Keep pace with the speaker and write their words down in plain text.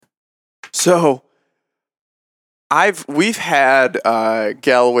So we've had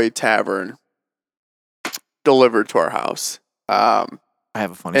Galloway Tavern delivered to our house. I have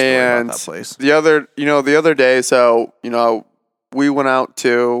a funny story about that place. The other day, so we went out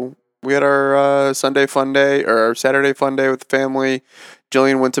we had our Sunday fun day or our Saturday fun day with the family.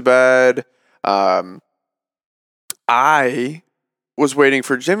 Jillian went to bed. I was waiting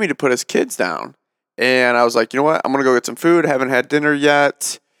for Jimmy to put his kids down, and I was like, you know what? I'm gonna go get some food. Haven't had dinner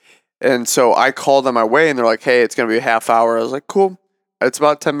yet. And so I called on my way, and they're like, hey, it's going to be a half hour. I was like, cool. It's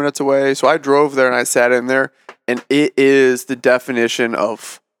about 10 minutes away. So I drove there, and I sat in there, and it is the definition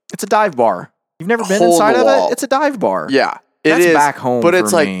of... It's a dive bar. You've never been inside of it? It's a dive bar. Yeah. That's back home but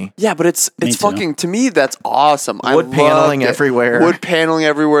it's for like, me. Yeah, but it's fucking... To me, that's awesome. Wood paneling everywhere. Wood paneling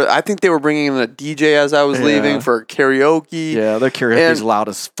everywhere. I think they were bringing in a DJ as I was leaving for karaoke. Yeah, their karaoke's loud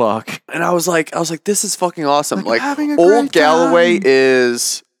as fuck. And I was like, this is fucking awesome. Like old Galloway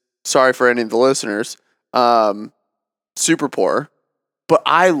is... Sorry for any of the listeners. Super poor. But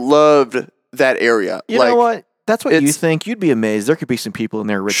I loved that area. You know what? That's what you think. You'd be amazed. There could be some people in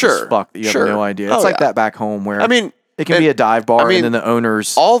there rich as fuck that you have no idea. It's like that back home where it can be a dive bar and then the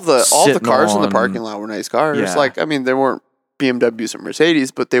owners all the cars in the parking lot were nice cars. Yeah. Like, I mean, they weren't BMWs or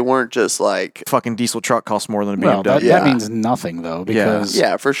Mercedes, but they weren't just like... Fucking diesel truck costs more than a BMW. Well, that means nothing, though, because...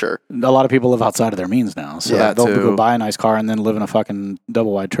 Yeah, for sure. A lot of people live outside of their means now, so they'll go buy a nice car and then live in a fucking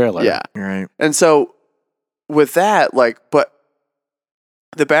double-wide trailer. Yeah. Right. And so, with that, but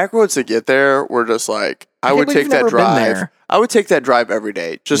the back roads to get there were just like... I would take that drive. I would take that drive every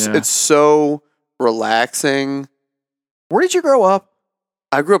day. It's so relaxing. Where did you grow up?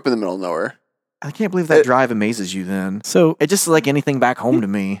 I grew up in the middle of nowhere. I can't believe that drive amazes you then. So it's just like anything back home to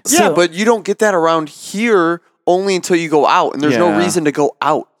me. Yeah, but you don't get that around here only until you go out, and there's no reason to go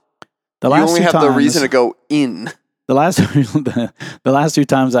out. You only have the reason to go in. The last two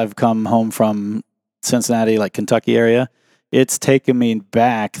times I've come home from Cincinnati, like Kentucky area, it's taken me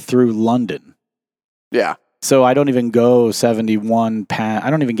back through London. Yeah. So I don't even go 71 I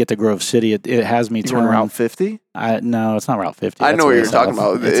don't even get to Grove City. It has me turn Route 50? No, it's not Route 50. I know what you're talking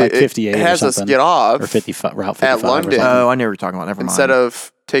about. It's like 58 it has or something. Us get off or 55, Route 55 at London. Oh, I know what you're talking about. Never mind. Instead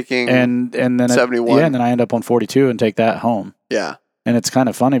of taking and then 71. And then I end up on 42 and take that home. Yeah. And it's kind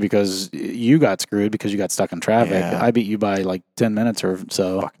of funny because you got screwed because you got stuck in traffic. Yeah. I beat you by like 10 minutes or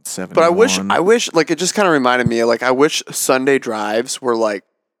so. Fucking 71. But I wish, like, it just kind of reminded me, like, I wish Sunday drives were like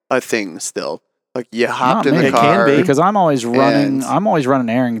a thing still. Like, you hopped in the car. Can be. Because I'm always running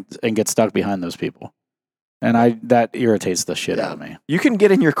errands and get stuck behind those people. And that irritates the shit out of me. You can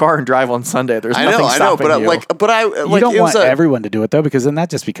get in your car and drive on Sunday. There's nothing stopping you. You don't want everyone to do it though, because then that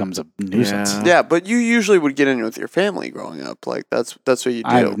just becomes a nuisance. Yeah, but you usually would get in with your family growing up. Like that's what you do.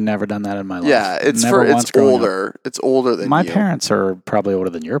 I've never done that in my life. Yeah, it's older. It's older than my you. parents are probably older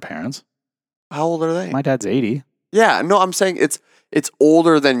than your parents. How old are they? My dad's 80. Yeah, no, I'm saying it's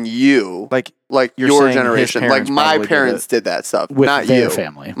older than you. Like your generation. Like my parents did that stuff, with not their you.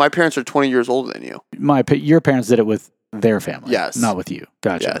 family. My parents are 20 years older than you. Your parents did it with their family. Yes. Not with you.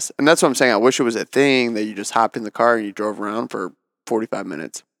 Gotcha. Yes. And that's what I'm saying. I wish it was a thing that you just hopped in the car and you drove around for 45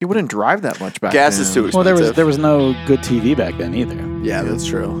 minutes. You wouldn't drive that much back Gas then. is too expensive. Well, there was no good TV back then either. Yeah, that's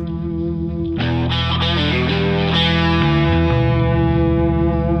true.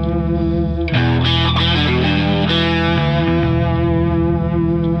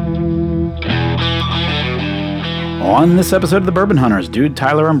 On this episode of the Bourbon Hunters, Dude,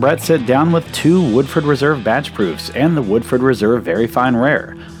 Tyler, and Brett sit down with 2 Woodford Reserve batch proofs and the Woodford Reserve Very Fine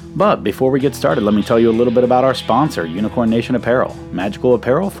Rare. But before we get started, let me tell you a little bit about our sponsor, Unicorn Nation Apparel. Magical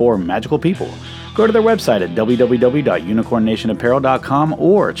apparel for magical people. Go to their website at www.unicornnationapparel.com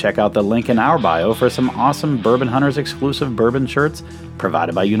or check out the link in our bio for some awesome Bourbon Hunters exclusive bourbon shirts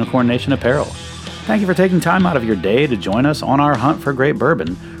provided by Unicorn Nation Apparel. Thank you for taking time out of your day to join us on our hunt for great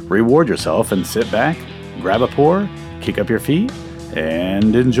bourbon. Reward yourself and sit back, grab a pour, kick up your feet,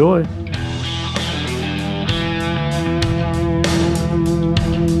 and enjoy.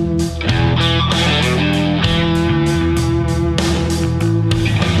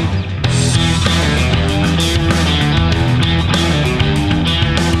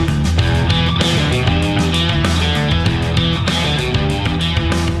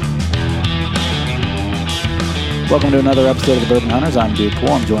 Welcome to another episode of the Bourbon Hunters. I'm Dude Poole.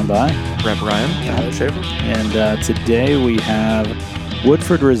 I'm joined by Brett Ryan. Tyler Schaefer. And today we have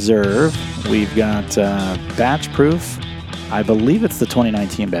Woodford Reserve. We've got batch proof. I believe it's the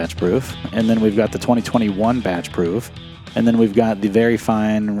 2019 batch proof. And then we've got the 2021 batch proof. And then we've got the Very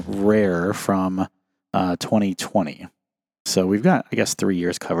Fine Rare from 2020. So we've got, I guess, 3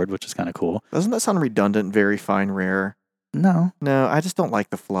 years covered, which is kind of cool. Doesn't that sound redundant? Very Fine Rare. No. I just don't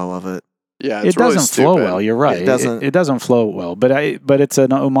like the flow of it. Yeah, it really doesn't flow well. You're right. It doesn't flow well. But it's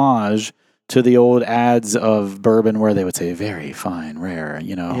an homage to the old ads of bourbon where they would say very fine, rare.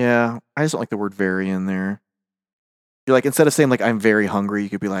 Yeah, I just don't like the word "very" in there. You're like, instead of saying like I'm very hungry, you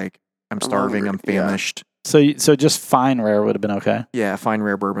could be like I'm starving, I'm famished. Yeah. So just fine rare would have been okay. Yeah, fine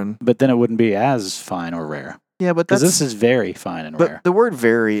rare bourbon. But then it wouldn't be as fine or rare. Yeah, but because this is very fine and rare. But the word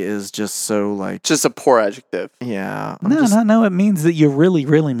 "very" is just so like just a poor adjective. Yeah. No. It means that you really,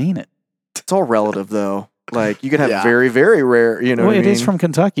 really mean it. It's all relative though. Like you can have very, very rare. You know, well, it is from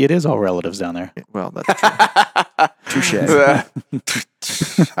Kentucky. It is all relatives down there. Well, that's true. Touche.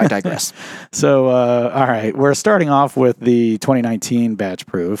 I digress. So, all right, we're starting off with the 2019 batch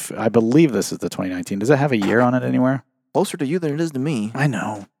proof. I believe this is the 2019. Does it have a year on it anywhere? Closer to you than it is to me. I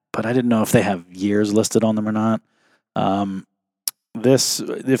know, but I didn't know if they have years listed on them or not.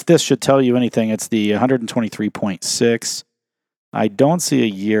 If this should tell you anything, it's the 123.6. I don't see a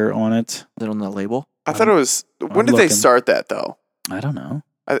year on it. Is it on the label? I thought it was. When did they start that though? I don't know.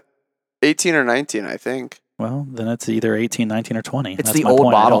 18 or 19, I think. Well, then it's either 18, 19, or 20. It's the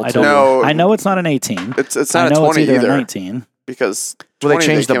old bottle. I know it's not an 18. It's not a 20 it's either. A 19. Because they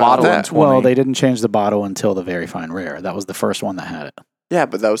changed the bottle in 20. Well, they didn't change the bottle until the very fine rare. That was the first one that had it. Yeah,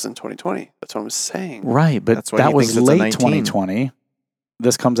 but that was in 2020. That's what I'm saying. Right, but that was late 2020.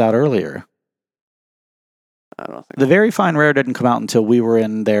 This comes out earlier. I don't think the very fine rare didn't come out until we were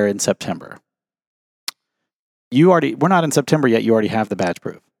in there in September. We're not in September yet. You already have the batch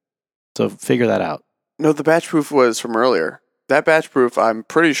proof. So figure that out. No, the batch proof was from earlier. That batch proof, I'm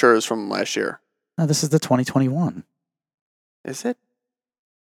pretty sure, is from last year. No, this is the 2021. Is it?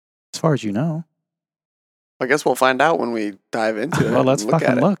 As far as you know. I guess we'll find out when we dive into it. Well, let's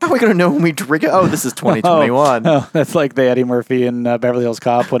fucking look. How are we going to know when we drink it? Oh, this is 2021. That's like the Eddie Murphy in Beverly Hills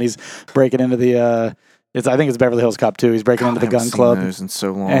Cop when he's breaking into the... I think it's Beverly Hills Cop 2. He's breaking into the gun club. Those in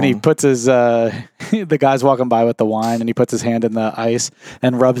so long. And he puts his... the guy's walking by with the wine, and he puts his hand in the ice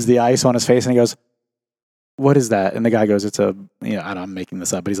and rubs the ice on his face, and he goes, "What is that?" And the guy goes, "It's a..." I'm making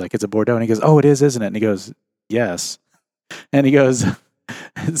this up, but he's like, "It's a Bordeaux." And he goes, "Oh, it is, isn't it?" And he goes, "Yes." And he goes...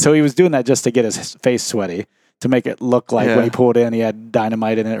 So he was doing that just to get his face sweaty, to make it look like when he pulled in, he had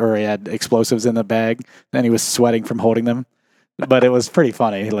dynamite in it, or he had explosives in the bag, and he was sweating from holding them. But it was pretty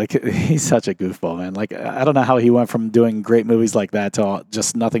funny. Like, he's such a goofball, man. Like, I don't know how he went from doing great movies like that to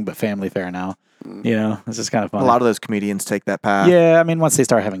just nothing but family fare now. It's just kind of funny. A lot of those comedians take that path. Yeah, I mean, once they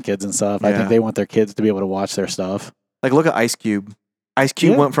start having kids and stuff, I think they want their kids to be able to watch their stuff. Like, look at Ice Cube. Ice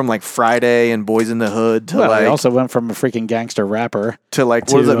Cube went from like Friday and Boys in the Hood to he also went from a freaking gangster rapper to like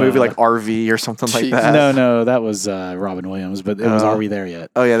what was that movie, like RV or something like that? No, that was Robin Williams, but it was Are We There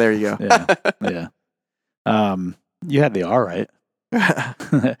Yet? Oh yeah, there you go. Yeah. You had the R right. All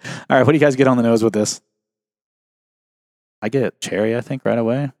right, what do you guys get on the nose with this? I get cherry, I think, right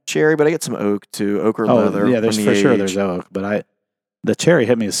away. Cherry, but I get some oak too, oak or leather. Yeah, there's for sure there's oak, but the cherry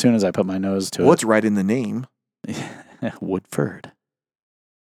hit me as soon as I put my nose to it. What's right in the name? Woodford.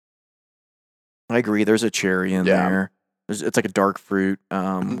 I agree. There's a cherry in there. It's like a dark fruit,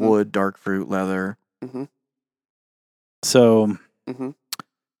 wood, dark fruit, leather. Mm-hmm. So,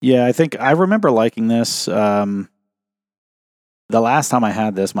 yeah, I think I remember liking this. The last time I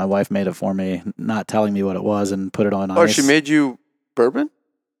had this, my wife made it for me, not telling me what it was, and put it on ice. Oh, she made you bourbon?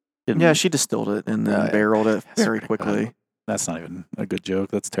 Yeah, she distilled it and then barreled it very quickly. That's not even a good joke.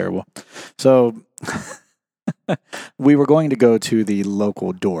 That's terrible. So, we were going to go to the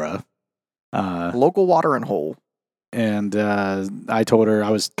local Dora. Local water and hole. And I told her, I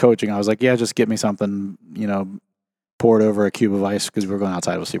was coaching, I was like, yeah, just get me something, pour it over a cube of ice, because we were going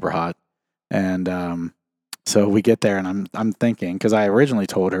outside, it was super hot. And so we get there, and I'm thinking, because I originally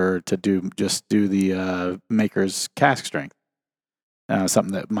told her to do the maker's cask strength.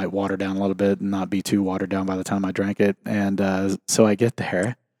 Something that might water down a little bit and not be too watered down by the time I drank it. And so I get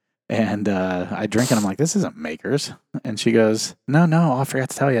there, and I drink it. I'm like, this isn't Maker's. And she goes, no, I forgot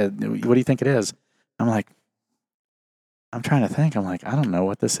to tell you. What do you think it is? I'm like, I'm trying to think. I'm like, I don't know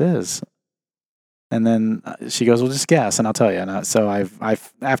what this is. And then she goes, well, just guess, and I'll tell you. And so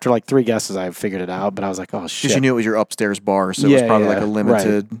I've after like 3 guesses, I figured it out. But I was like, oh, shit. Because you knew it was your upstairs bar, so it was probably like a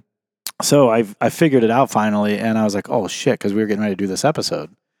limited. Right. So I figured it out finally, and I was like, oh, shit, because we were getting ready to do this episode.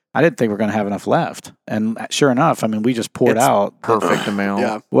 I didn't think we were going to have enough left. And sure enough, I mean, we just poured out. Perfect amount.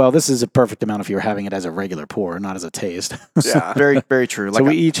 Yeah. Well, this is a perfect amount if you're having it as a regular pour, not as a taste. Yeah. Very, very true. So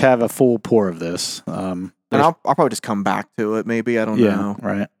we each have a full pour of this. And I'll probably just come back to it, maybe. I don't know.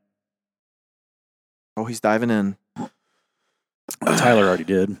 Right. Oh, he's diving in. Tyler already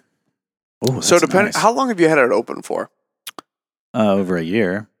did. Oh, so depending, how long have you had it open for? Over a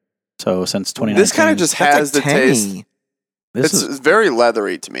year. So since 2019. This kind of just has the taste. It's very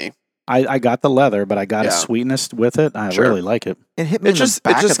leathery to me. I got the leather, but I got a sweetness with it. I really like it. It hit me in the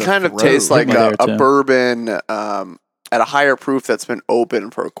back of the throat. It just kind of tastes like a bourbon at a higher proof that's been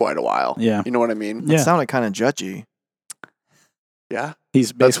open for quite a while. Yeah. You know what I mean? It sounded kind of judgy. Yeah.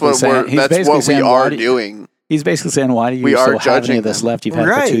 He's basically that's what we are doing. He's basically saying, why do you still have any of this left you've had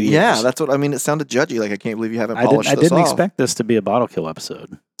for 2 years? Yeah, that's what I mean. It sounded judgy. Like, I can't believe you haven't polished this off. I didn't expect this to be a bottle kill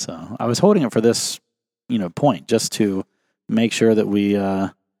episode. So I was holding it for this, point, just to make sure that we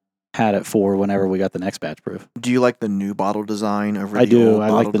had it for whenever we got the next batch proof. Do you like the new bottle design over I the do. old I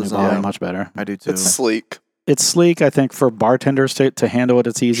like the new bottle much better. I do too. It's sleek. It's sleek. I think for bartenders to handle it,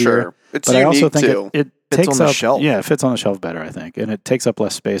 it's easier. Sure. It's unique, I also think too. It fits takes on up, the shelf. Yeah, it fits on the shelf better, I think. And it takes up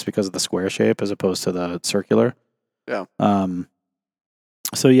less space because of the square shape as opposed to the circular. Yeah.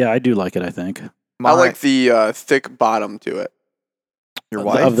 So yeah, I do like it, I think. I like the thick bottom to it. Your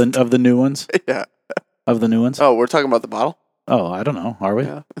wife? Of the new ones? Yeah. Of the new ones? Oh, we're talking about the bottle? Oh, I don't know. Are we?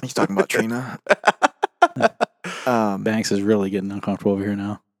 Yeah. He's talking about Trina. Banks is really getting uncomfortable over here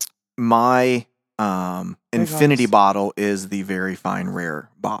now. My infinity bottle is the very fine rare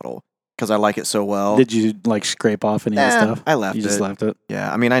bottle because I like it so well. Did you scrape off any of the stuff? I left it. You just left it?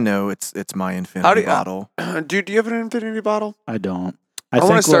 Yeah, I mean, I know it's my infinity bottle. Dude, do you have an infinity bottle? I don't. I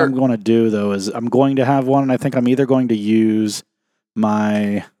think what I'm going to do, though, is I'm going to have one, and I think I'm either going to use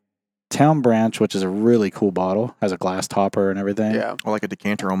my Town Branch, which is a really cool bottle, has a glass topper and everything. Yeah. Or like a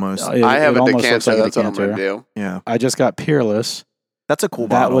decanter almost. I have a decanter, that's what I'm going to do. Yeah. I just got Peerless. That's a cool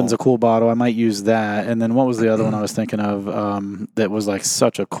bottle. That one's a cool bottle. I might use that. And then what was the other one I was thinking of that was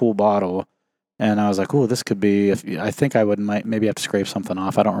such a cool bottle? And I was like, oh, this could be, I think I maybe have to scrape something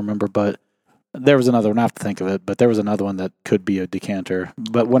off. I don't remember, but there was another one. I have to think of it, but there was another one that could be a decanter.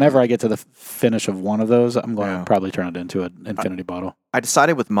 But whenever I get to the finish of one of those, I'm going to probably turn it into an infinity bottle. I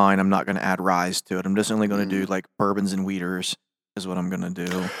decided with mine, I'm not going to add rye to it. I'm just only going to do bourbons and wheaters is what I'm going to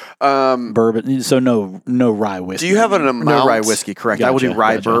do. Bourbon, so no rye whiskey. Do you have an amount? No rye whiskey, correct. Gotcha, I will do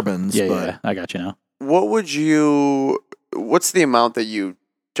rye bourbons. Yeah, I got you now. What's the amount that you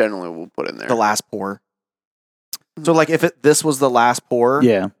generally will put in there? The last pour. So if this was the last pour,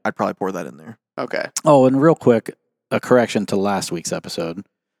 I'd probably pour that in there. Okay. Oh, and real quick, a correction to last week's episode.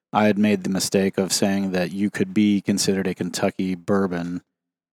 I had made the mistake of saying that you could be considered a Kentucky bourbon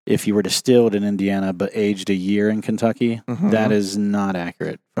if you were distilled in Indiana but aged a year in Kentucky. Mm-hmm. That is not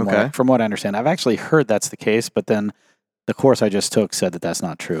accurate. From what I understand. I've actually heard that's the case, but then the course I just took said that that's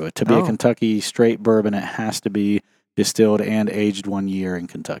not true. To be a Kentucky straight bourbon, it has to be distilled and aged 1 year in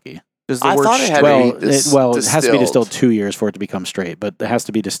Kentucky. I thought it had to be distilled. It has to be distilled 2 years for it to become straight, but it has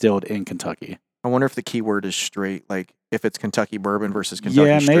to be distilled in Kentucky. I wonder if the key word is straight, if it's Kentucky bourbon versus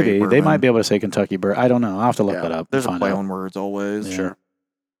Kentucky straight maybe. bourbon. They might be able to say Kentucky bourbon. I don't know. I'll have to look that up. There's a play on words always. Yeah. Sure.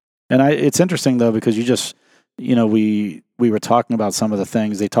 And it's interesting, though, because you just, we were talking about some of the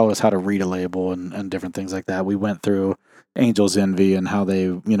things. They told us how to read a label and different things like that. We went through Angel's Envy and how they,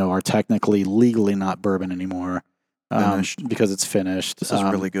 are technically legally not bourbon anymore. Because it's finished. This is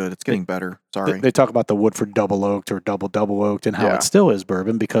really good. It's getting better. Sorry. They talk about the Woodford double oaked or double oaked and how it still is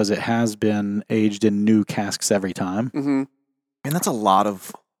bourbon because it has been aged in new casks every time. Mm-hmm. And that's a lot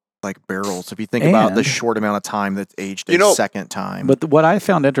of barrels. If you think about the short amount of time that's aged a second time. But what I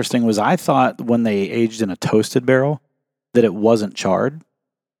found interesting was I thought when they aged in a toasted barrel that it wasn't charred.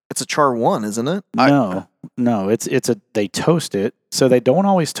 It's a char one, isn't it? No. They toast it. So they don't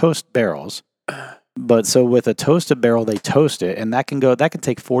always toast barrels. But so with a toasted barrel, they toast it, and that can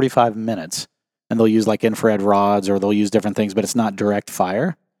take 45 minutes, and they'll use infrared rods or they'll use different things, but it's not direct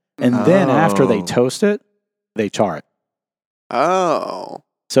fire. And then after they toast it, they char it. Oh.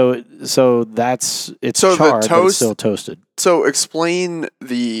 So charred, but it's still toasted. So explain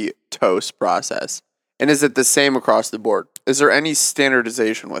the toast process. And is it the same across the board? Is there any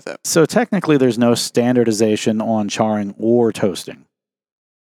standardization with it? So technically, there's no standardization on charring or toasting.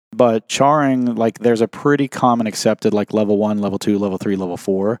 But charring, there's a pretty common accepted, level 1, level 2, level 3, level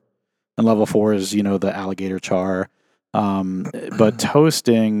 4. And level 4 is, the alligator char. But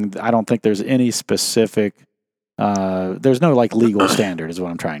toasting, I don't think there's any specific, there's no, legal standard is what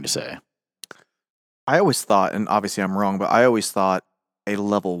I'm trying to say. I always thought, and obviously I'm wrong, but I always thought a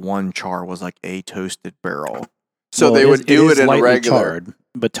level 1 char was a toasted barrel. So they would do it in a regular. Charred,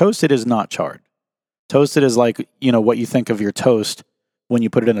 but toasted is not charred. Toasted is what you think of your toast when you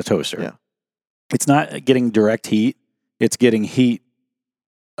put it in a toaster. Yeah. It's not getting direct heat. It's getting heat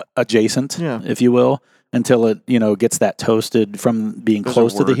adjacent, if you will, until it, gets that toasted from being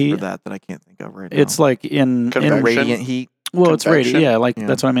close to the heat. For that I can't think of right now. It's in radiant heat. Well, it's radiant. Yeah,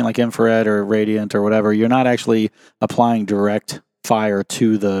 that's what I mean, infrared or radiant or whatever. You're not actually applying direct fire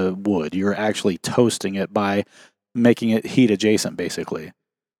to the wood. You're actually toasting it by making it heat adjacent, basically.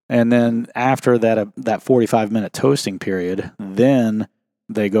 And then after that 45-minute toasting period, then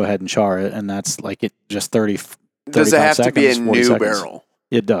they go ahead and char it, and that's like it just 30 Does it have seconds, to be a new seconds. Barrel?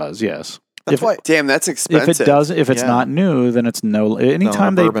 It does, yes. Damn, that's expensive. If it's not new, then it's no.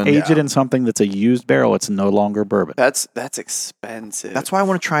 Anytime they age it in something that's a used barrel, it's no longer bourbon. That's expensive. That's why I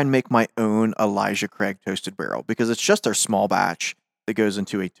want to try and make my own Elijah Craig toasted barrel, because it's just our small batch that goes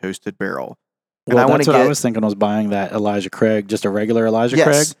into a toasted barrel. And well, that's what I was thinking, was buying that Elijah Craig, just a regular Elijah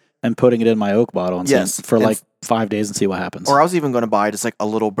Craig, and putting it in my oak bottle and for like 5 days and see what happens. Or I was even going to buy just like a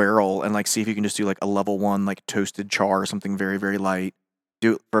little barrel and like see if you can just do like a level 1 like toasted char or something very, very light.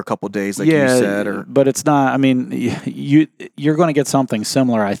 Do it for a couple of days, like you said, but it's not. I mean, you're going to get something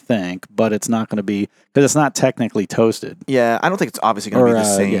similar, I think, but it's not going to be, because it's not technically toasted. Yeah, I don't think it's obviously going to be the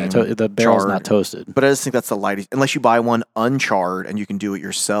same. Yeah, the barrel's not toasted. But I just think that's the lightest. Unless you buy one uncharred and you can do it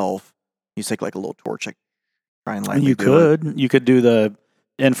yourself, you take like a little torch, like try and lightly. You could do the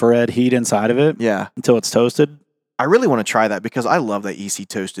infrared heat inside of it. Yeah, until it's toasted. I really want to try that because I love that EC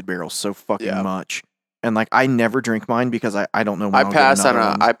toasted barrel so fucking much. And like I never drink mine because I don't know when I passed on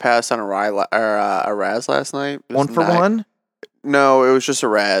a Raz last night. 1 for 1? No, it was just a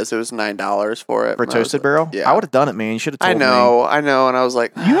Raz. It was $9 for it. For a toasted barrel? Yeah. I would have done it, man. You should have told me. I know, and I was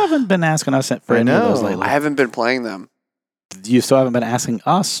like, you haven't been asking us for any of those lately. I haven't been playing them. You still haven't been asking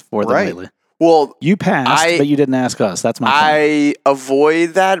us for them lately. Well, you passed, but you didn't ask us. That's my point. I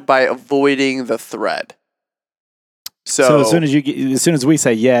avoid that by avoiding the thread. So as soon as we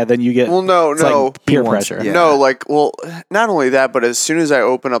say then you get like peer pressure. Yeah. No, not only that, but as soon as I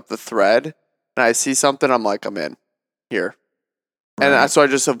open up the thread and I see something, I'm like, I'm in here, and so I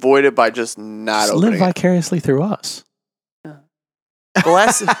just avoid it by just not opening. Live vicariously through us.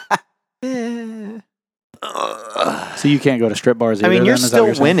 Bless. So you can't go to strip bars either. I mean, you're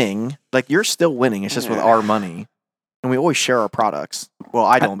still winning. Like you're still winning. It's just with our money. And we always share our products. Well,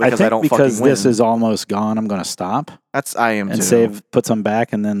 I don't because I don't fucking win. Because this is almost gone, I'm going to stop. I am and too. put some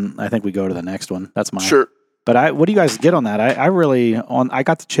back, and then I think we go to the next one. That's mine. Sure. But what do you guys get on that? I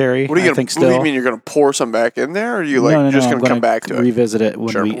got the cherry. What do you think? What do you mean you're going to pour some back in there, or are you just going to come back to it? Revisit it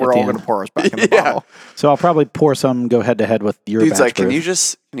when we're all going to pour ours back in the bottle. So I'll probably pour some. Go head to head with your. Dude's like, can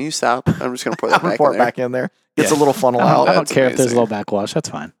you stop? I'm just going to pour that back. Pour it back in there. Gets a little funnel out. I don't care if there's a little backwash. That's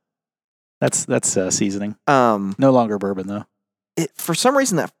fine. That's seasoning. No longer bourbon though. For some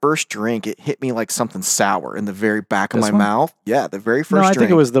reason, that first drink, it hit me like something sour in the very back of my mouth. Yeah, the very first drink. I think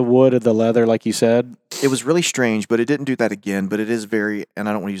it was the wood of the leather, like you said. It was really strange, but it didn't do that again. But it is very, and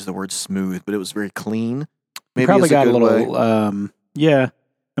I don't want to use the word smooth, but it was very clean. Maybe probably got a little, yeah.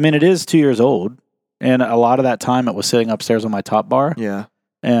 I mean, it is 2 years old, and a lot of that time it was sitting upstairs on my top bar. Yeah.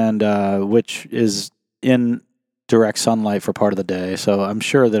 And which is in direct sunlight for part of the day. So I'm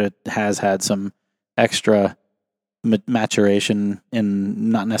sure that it has had some extra maturation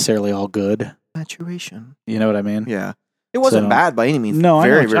in not necessarily all good. Maturation. You know what I mean? Yeah. It wasn't bad by any means. No,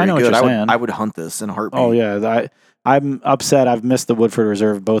 very, I know good. What you're saying. I would hunt this in a heartbeat. Oh, yeah. I'm upset. I've missed the Woodford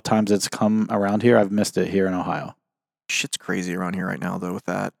Reserve both times it's come around here. I've missed it here in Ohio. Shit's crazy around here right now, though, with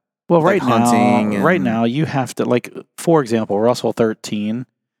that. Well, right now, you have to, like, for example, Russell 13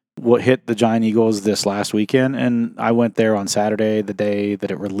 hit the Giant Eagles this last weekend, and I went there on Saturday, the day that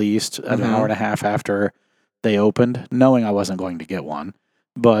it released, an hour and a half after they opened, knowing I wasn't going to get one.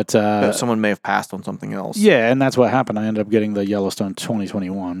 But someone may have passed on something else. Yeah, and that's what happened. I ended up getting the Yellowstone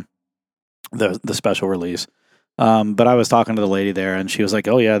 2021, the special release. But I was talking to the lady there, and she was like,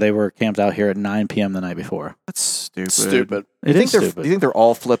 "Oh yeah, they were camped out here at 9 p.m. the night before." That's stupid. It is stupid. Do you think they're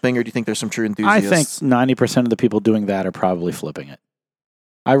all flipping, or do you think there's some true enthusiasts? I think 90% of the people doing that are probably flipping it.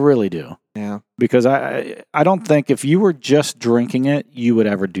 I really do. Yeah. Because I don't think if you were just drinking it, you would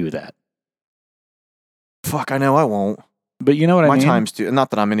ever do that. Fuck, I know I won't. But you know what I mean? My time's too.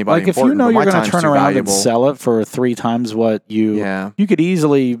 Not that I'm anybody like if you know you're going to turn around and sell it for 3 times what you... Yeah. You could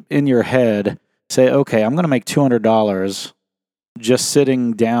easily, in your head, say, okay, I'm going to make $200 just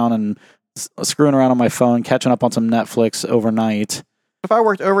sitting down and screwing around on my phone, catching up on some Netflix overnight. If I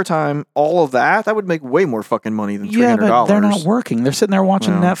worked overtime, all of that would make way more fucking money than $300. Yeah, but they're not working. They're sitting there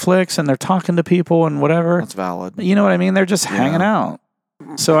watching Netflix and they're talking to people and whatever. That's valid. You know what I mean? They're just hanging out.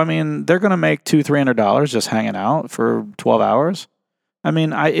 So, I mean, they're going to make $200-$300 just hanging out for 12 hours. I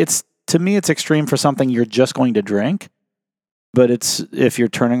mean, to me, it's extreme for something you're just going to drink. But if you're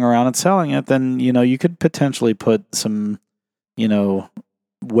turning around and selling it, then, you could potentially put some,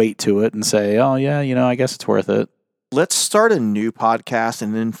 weight to it and say, oh, yeah, I guess it's worth it. Let's start a new podcast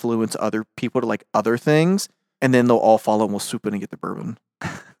and influence other people to like other things. And then they'll all follow and we'll swoop in and get the bourbon.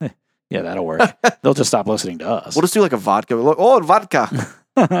 Yeah, that'll work. They'll just stop listening to us. We'll just do like a vodka. Look, vodka.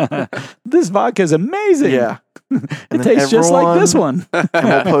 This vodka is amazing. Yeah. It tastes just like this one. And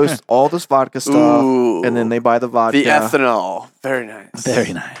we'll post all this vodka stuff, and then they buy the vodka. The ethanol. Very nice.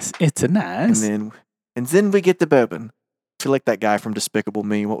 Very nice. It's a nice. And then we get the bourbon. I feel like that guy from Despicable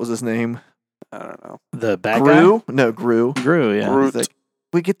Me. What was his name? I don't know. The bad Gru? guy? No, Gru. Gru, yeah. Groot. Like,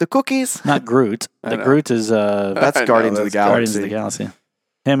 we get the cookies. Not Groot. The Groot is that's Guardians of the Galaxy. Guardians of the Galaxy.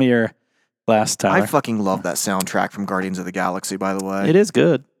 Him or your last Tyler. I fucking love that soundtrack from Guardians of the Galaxy, by the way. It is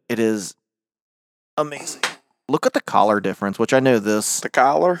good. It is amazing. Look at the collar difference, which I know this. The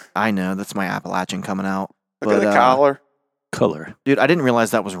collar? I know, that's my Appalachian coming out. Look at the collar. Color. Dude, I didn't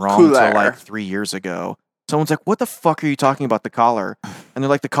realize that was wrong until like 3 years ago. Someone's like, what the fuck are you talking about, the collar? And they're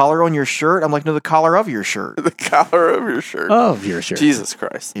like, the collar on your shirt? I'm like, no, the collar of your shirt. The collar of your shirt. Of your shirt. Jesus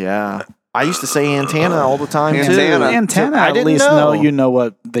Christ. Yeah. I used to say antenna all the time, too. Antenna, I at least know you know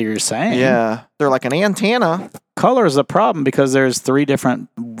what you're saying. Yeah. They're like an antenna. Color is a problem because there's 3 different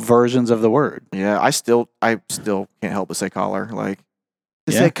versions of the word. Yeah, I still can't help but say collar. Like,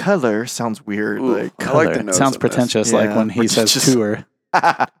 to say color sounds weird. Ooh, like, color. I like the sounds pretentious, like when he says tour.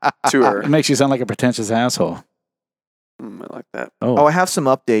 Tour. It makes you sound like a pretentious asshole. I like that. Oh, I have some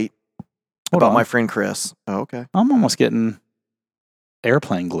update about my friend Chris. Oh, okay. I'm almost getting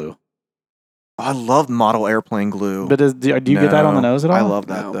airplane glue. I love model airplane glue. But do you get that on the nose at all? I love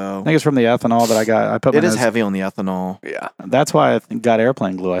that though. I think it's from the ethanol that I got. I put it is heavy on the ethanol. Yeah. That's why I got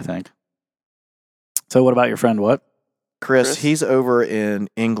airplane glue, I think. So what about your friend, what? Chris, he's over in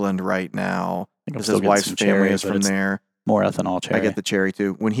England right now. Because his wife's family is from there. More ethanol cherry. I get the cherry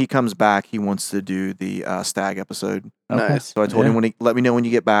too. When he comes back, he wants to do the stag episode. Okay. Nice. So I told him let me know when you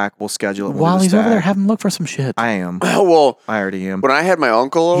get back. We'll schedule it. While he's over there, have him look for some shit. I am. Well, I already am. When I had my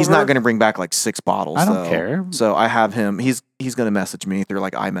uncle over, he's not going to bring back like 6 bottles. I don't care. So I have him. He's going to message me through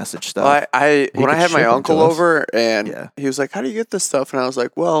like iMessage stuff. When I had my uncle over, and he was like, "How do you get this stuff?" And I was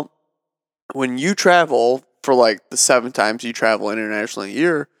like, "Well, when you travel for like the 7 times you travel internationally a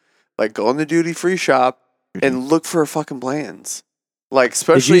year, like go in the duty free shop and look for fucking Bland's." Like,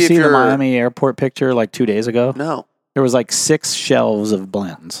 especially Did you see if you're the Miami airport picture like 2 days ago? No. There was like 6 shelves of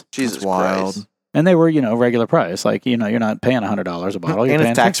blends. Jesus That's wild. Christ. And they were, regular price. Like, you're not paying $100 a bottle. You're and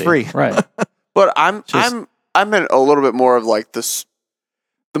paying it's tax free. Right. But I'm in a little bit more of like this,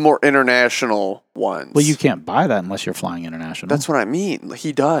 the more international ones. Well, you can't buy that unless you're flying international. That's what I mean.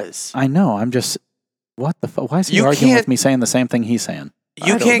 He does. I know. I'm just, what the fuck? Why is he arguing with me saying the same thing he's saying?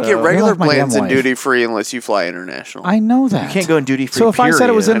 You can't get regular Bland's in duty free unless you fly international. I know that. You can't go in duty free. So if I said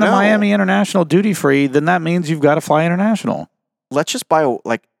it was in the Miami International duty free, then that means you've got to fly international. Let's just buy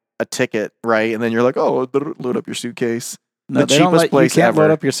a ticket, right? And then you're like, oh, load up your suitcase. No, the cheapest place you can't ever.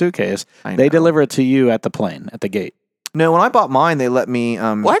 load up your suitcase. They deliver it to you at the plane, at the gate. No, when I bought mine, they let me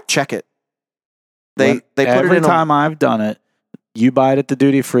check it. They put it in every time I've done it, you buy it at the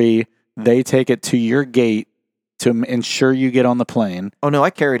duty free. They take it to your gate to ensure you get on the plane. Oh no, I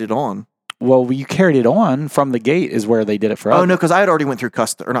carried it on. Well, you carried it on from the gate is where they did it for us. Oh no, because I had already went through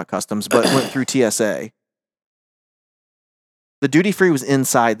not customs, but went through TSA. The duty free was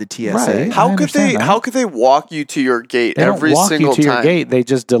inside the TSA. Right. How could they walk you to your gate every single time? They don't walk you to your gate. They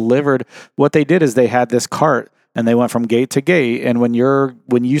just delivered. What they did is they had this cart and they went from gate to gate. And when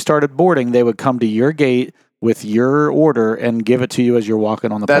you started boarding, they would come to your gate with your order and give it to you as you're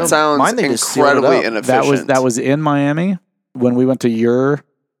walking on the plane. That sounds incredibly inefficient. That was in Miami when we went to your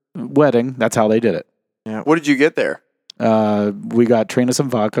wedding. That's how they did it. Yeah. What did you get there? We got Trina some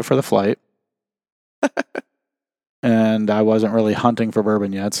vodka for the flight. And I wasn't really hunting for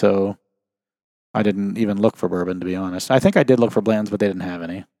bourbon yet, so I didn't even look for bourbon, to be honest. I think I did look for Bland's, but they didn't have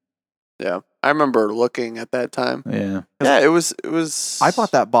any. Yeah. I remember looking at that time. Yeah. Yeah, it was. I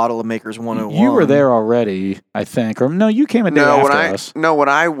bought that bottle of Maker's 101. You were there already, I think. Or no, you came a day after us. No, when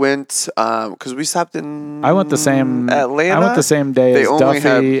I went, because we stopped in I went the same Atlanta. I went the same day as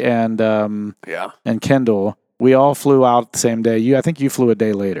Duffy and Kendall. We all flew out the same day. I think you flew a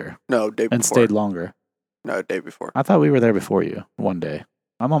day later. No, day before. And stayed longer. No, day before. I thought we were there before you one day.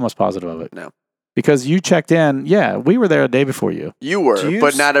 I'm almost positive of it. No. Because you checked in. Yeah, we were there a day before you. You were,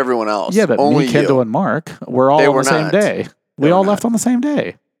 but not everyone else. Yeah, but only me, Kendall, and Mark were all on the same day. We all left on the same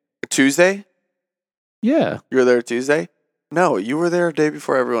day. Tuesday? Yeah. You were there Tuesday? No, you were there a day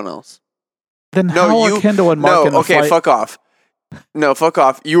before everyone else. Then how are Kendall and Mark in the flight? Fuck off. No, fuck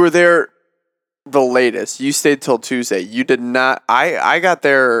off. You were there the latest. You stayed till Tuesday. You did not. I got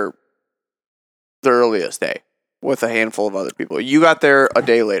there the earliest day with a handful of other people. You got there a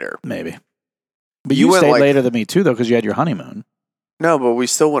day later. Maybe. But you stayed later than me too, though, because you had your honeymoon. No, but we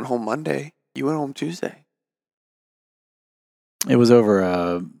still went home Monday. You went home Tuesday. It was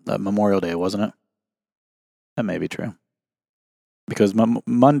over Memorial Day, wasn't it? That may be true. Because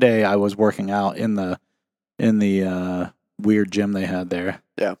Monday I was working out in the in the weird gym they had there.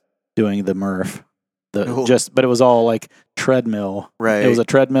 Yeah. Doing the Murph. But it was all like treadmill. Right. It was a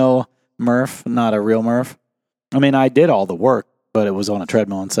treadmill Murph, not a real Murph. I mean, I did all the work, but it was on a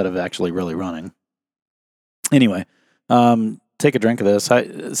treadmill instead of actually really running. Anyway, take a drink of this.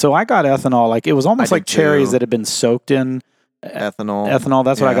 So I got ethanol. Like it was almost like cherries that had been soaked in ethanol. Ethanol.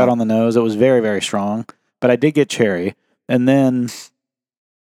 That's what I got on the nose. It was very, very strong. But I did get cherry. And then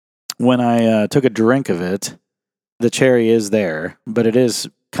when I took a drink of it, the cherry is there, but it is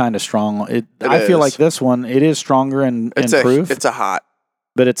kind of strong. I feel like this one, it is stronger in proof. It's a hot.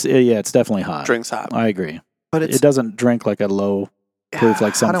 But it's definitely hot. Drinks hot. I agree. But it doesn't drink like a low proof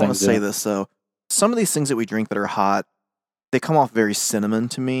like some things do. I don't want to say this, though. Some of these things that we drink that are hot, they come off very cinnamon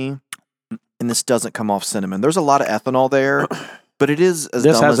to me, and this doesn't come off cinnamon. There's a lot of ethanol there, but it is as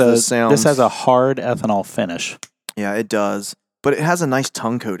dumb as this sounds. This has a hard ethanol finish. Yeah, it does. But it has a nice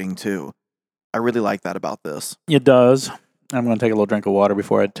tongue coating, too. I really like that about this. It does. I'm going to take a little drink of water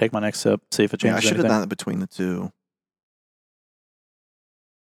before I take my next sip, see if it changes anything. I should have done it between the two.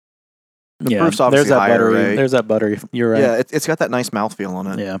 The proof's obviously higher, right? There's that butter. You're right. Yeah, it's got that nice mouthfeel on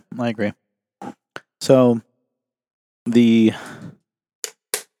it. Yeah, I agree. So,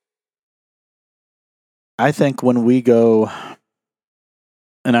 I think when we go,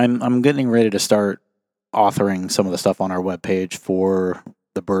 and I'm getting ready to start authoring some of the stuff on our webpage for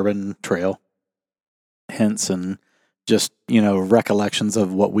the Bourbon Trail, hints and just, recollections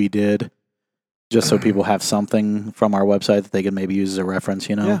of what we did, just so people have something from our website that they can maybe use as a reference,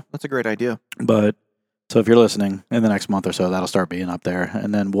 Yeah, that's a great idea. But, so if you're listening, in the next month or so, that'll start being up there,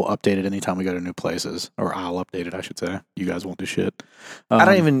 and then we'll update it anytime we go to new places, or I'll update it, I should say. You guys won't do shit. I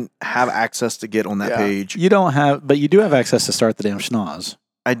don't even have access to get on that page. You don't have, but you do have access to start the damn schnoz.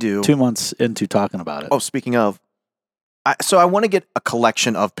 I do. 2 months into talking about it. Oh, speaking of, so I want to get a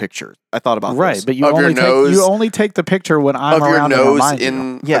collection of pictures. I thought about right, this. But you only take the picture when I'm around. Of your nose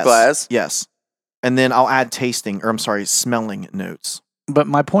in the glass? Yes. And then I'll add smelling notes. But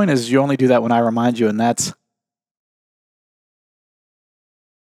my point is, you only do that when I remind you, and that's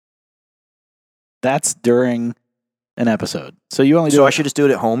during an episode. So you only do. So I should just do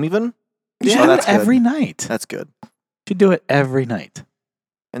it at home, even. You should do it every night. That's good. You should do it every night.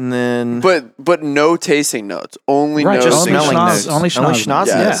 And then, but no tasting notes, only just smelling notes. Only schnoz.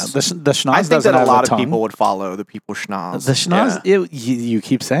 Yes. Yeah, the schnoz. I think that a lot of people would follow the people schnoz. The schnoz. Yeah. You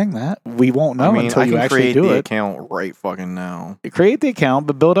keep saying that. We won't know until you actually do it. Create the account right fucking now. Create the account,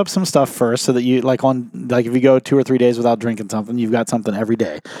 but build up some stuff first so that you like if you go 2 or 3 days without drinking something, you've got something every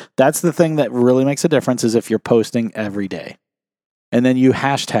day. That's the thing that really makes a difference is if you're posting every day, and then you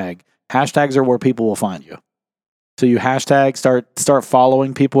hashtag. Hashtags are where people will find you. So you hashtag, start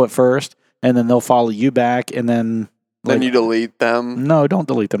following people at first, and then they'll follow you back, and then you delete them. No, don't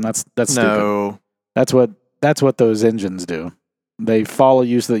delete them. That's stupid. That's what those engines do. They follow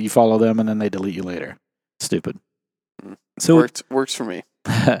you so that you follow them, and then they delete you later. Stupid. So works for me.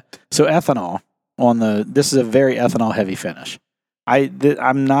 So ethanol this is a very ethanol heavy finish.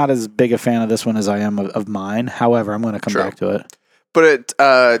 I'm not as big a fan of this one as I am of mine. However, I'm going to come back to it. But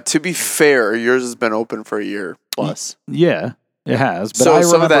to be fair, yours has been open for a year plus. Yeah, it has. But so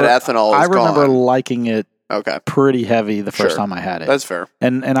some of that ethanol is gone. I remember liking it pretty heavy the first time I had it. That's fair.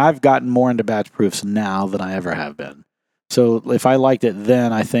 And I've gotten more into batch proofs now than I ever have been. So if I liked it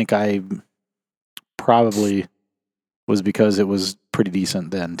then, I think I probably was because it was pretty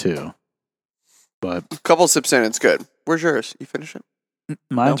decent then too. But a couple sips in, it's good. Where's yours? You finish it?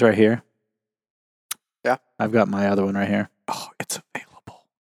 Mine's right here. Yeah. I've got my other one right here. Oh, it's available.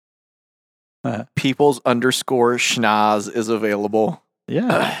 Peoples_schnoz is available.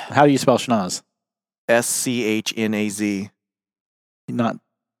 Yeah. How do you spell schnoz? SCHNAZ. Not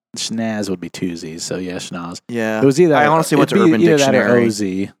schnaz would be two Z's, so yeah, schnoz. Yeah. It was either I honestly went to Urban Dictionary.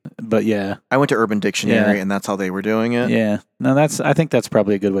 OZ, but yeah. I went to Urban Dictionary and that's how they were doing it. Yeah. No, I think that's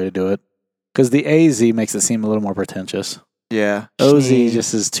probably a good way to do it. Because the AZ makes it seem a little more pretentious. Yeah. OZ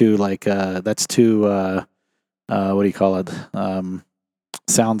just is too that's too what do you call it?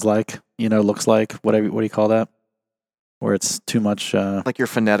 Sounds like, looks like, whatever. What do you call that? Where it's too much. Like you're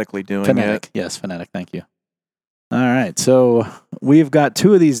phonetically doing phonetic. it. Yes, phonetic. Thank you. All right. So we've got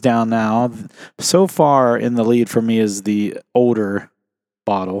 2 of these down now. So far in the lead for me is the older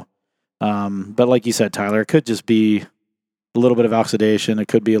bottle. But like you said, Tyler, it could just be a little bit of oxidation. It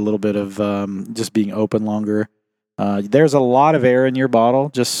could be a little bit of just being open longer. There's a lot of air in your bottle.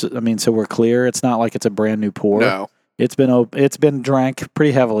 So we're clear. It's not like it's a brand new pour. No, it's been drank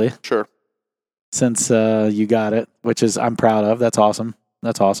pretty heavily. Sure. Since you got it, which is I'm proud of. That's awesome.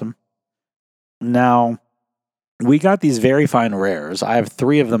 Now we got these very fine rares. I have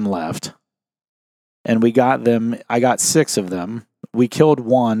 3 of them left. and we got them. I got 6 of them. We killed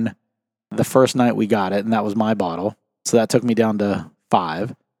one the first night we got it, and that was my bottle. So that took me down to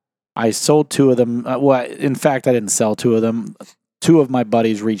 5. I sold 2 of them. In fact, I didn't sell 2 of them. 2 of my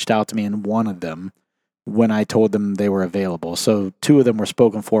buddies reached out to me, and one of them when I told them they were available. So 2 of them were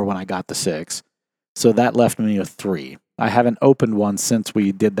spoken for when I got the 6. So that left me with 3. I haven't opened one since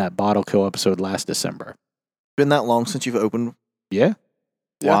we did that bottle kill episode last December. Been that long since you've opened? Yeah.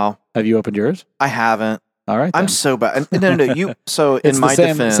 Wow. Have you opened yours? I haven't. All right. I'm so bad. No. You. So it's in my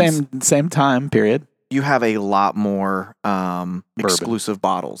defense, same time period. You have a lot more exclusive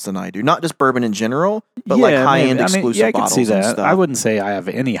bottles than I do. Not just bourbon in general, but like high-end exclusive I can bottles see that. and stuff. I wouldn't say I have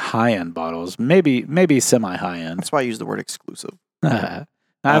any high-end bottles. Maybe semi-high-end. That's why I use the word exclusive. I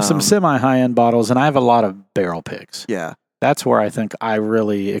have some semi-high-end bottles, and I have a lot of barrel picks. Yeah. That's where I think I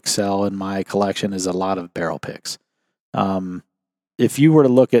really excel in my collection is a lot of barrel picks. If you were to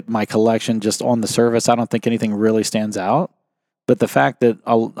look at my collection just on the surface, I don't think anything really stands out. But the fact that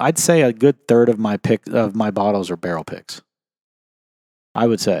I'd say a good third of my bottles are barrel picks. I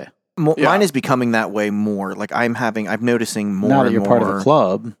would say. Mine is becoming that way more. Like I'm noticing more now that and you're more, part of the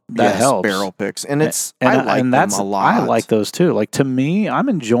club, that helps. Barrel picks, and I like them a lot. I like those too. Like to me, I'm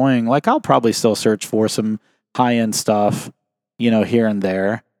enjoying. Like I'll probably still search for some high end stuff, here and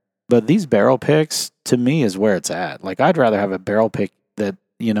there. But these barrel picks to me is where it's at. Like I'd rather have a barrel pick that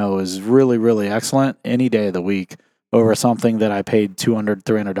is really really excellent any day of the week over something that I paid $200,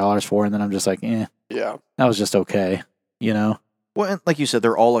 $300 for, and then I'm just like, yeah, that was just okay, Well, and like you said,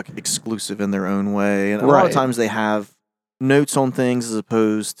 they're all like exclusive in their own way, and a lot of times they have notes on things as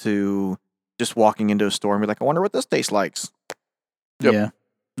opposed to just walking into a store and be like, I wonder what this tastes like. Yep. Yeah,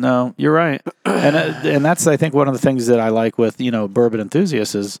 no, you're right, and that's I think one of the things that I like with bourbon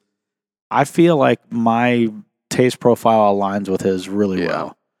enthusiasts is I feel like my taste profile aligns with his really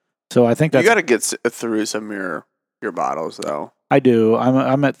well. So I think that's, you got to get through some of your bottles though. I do.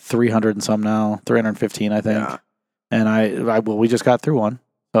 I'm at 300 and some now, 315 I think. Yeah. And we just got through one.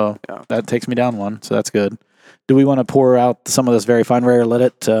 So that takes me down one. So that's good. Do we want to pour out some of this very fine rare? Let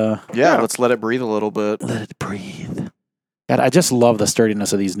it let's let it breathe a little bit. Let it breathe. God, I just love the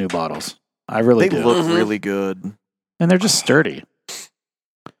sturdiness of these new bottles. I really do. They look really good. And they're just sturdy.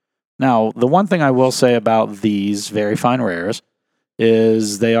 Now, the one thing I will say about these very fine rares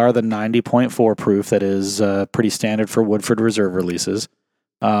is they are the 90.4 proof that is pretty standard for Woodford Reserve releases.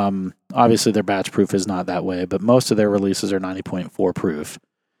 Obviously, their batch proof is not that way, but most of their releases are 90.4 proof.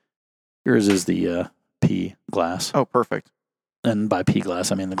 Yours is the P glass. Oh, perfect. And by P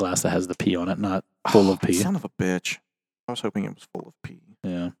glass, I mean the glass that has the P on it, not full of P. Son of a bitch. I was hoping it was full of P.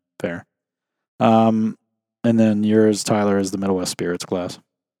 Yeah, fair. And then yours, Tyler, is the Middle West Spirits glass.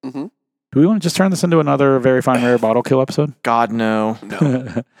 Mm-hmm. Do we want to just turn this into another very fine rare bottle kill episode? God, no. No.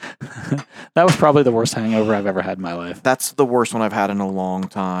 That was probably the worst hangover I've ever had in my life. That's the worst one I've had in a long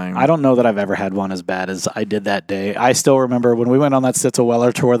time. I don't know that I've ever had one as bad as I did that day. I still remember when we went on that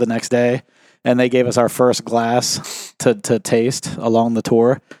Sitzel-Weller tour the next day, and they gave us our first glass to taste along the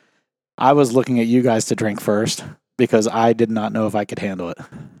tour. I was looking at you guys to drink first because I did not know if I could handle it.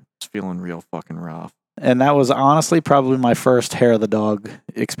 It's feeling real fucking rough. And that was honestly probably my first hair of the dog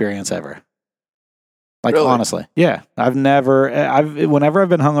experience ever. Like, really? Honestly. Yeah. Whenever I've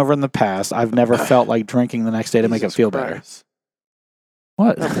been hungover in the past, I've never felt like drinking the next day to make it feel better.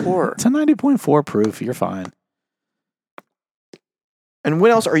 What? It's a 90.4 proof. You're fine. And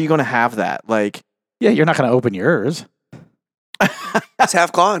when else are you going to have that? Like, yeah, you're not going to open yours. It's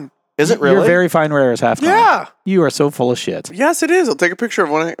half gone. Is it really? Your very fine rare is half gone. Yeah. You are so full of shit. Yes, it is. I'll take a picture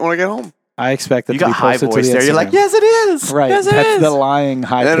of when I get home. I expect it you to got be high posted voice to the there. Instagram. You're like, yes, it is. Right. Yes, That's the lying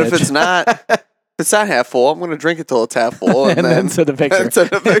high and pitch. if it's not half full, I'm going to drink it till it's half full, and then send a picture.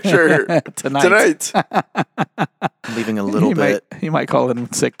 Send a picture tonight. I'm leaving a little bit. He might call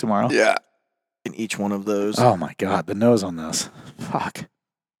in sick tomorrow. Yeah. In each one of those. Oh my God, the nose on this. Fuck.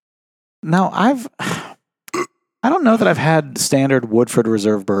 Now I don't know that I've had standard Woodford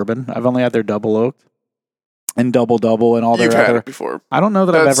Reserve bourbon. I've only had their double oaked and double and all their You've other. had it before. I don't know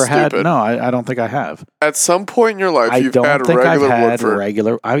that I've That's ever had. stupid. No, I don't think I have. At some point in your life, you've don't had think regular I've had Woodford.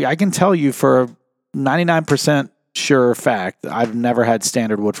 regular. I can tell you for 99% sure fact, I've never had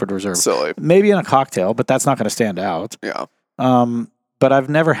standard Woodford Reserve. Silly. Maybe in a cocktail, but that's not going to stand out. Yeah. But I've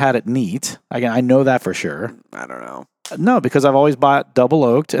never had it neat. Again, I know that for sure. I don't know. No, because I've always bought double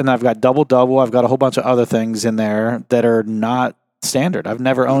oaked, and I've got double. I've got a whole bunch of other things in there that are not standard. I've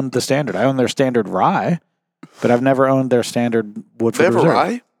never owned the standard. I own their standard rye, but I've never owned their standard Woodford They have a Reserve.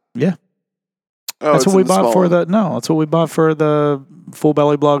 rye? Yeah. Oh, That's it's what we in the bought small for one. that's what we bought for the Full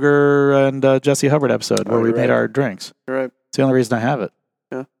Belly Blogger and Jesse Hubbard episode where we you're made right. our drinks. You're right. It's the only reason I have it.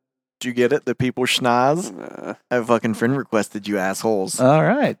 Yeah. Did you get it? The people schnoz? Nah. I fucking friend requested you assholes. All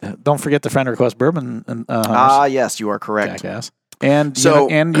right. Don't forget the friend request bourbon. Hunters. Yes, you are correct. Jackass. And So-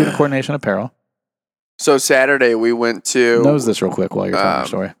 and Unicorn Nation Apparel. So Saturday we went to. Nose this real quick while you're telling your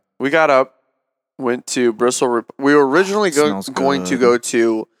story. We got up, went to Bristol. We were originally Smells going to good. go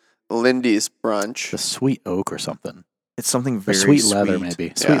to Lindy's brunch. The sweet oak or something. It's something Or very sweet leather,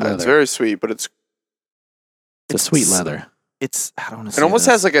 maybe. Sweet Yeah, leather. it's very sweet, but it's the sweet leather. It's I don't want to it say almost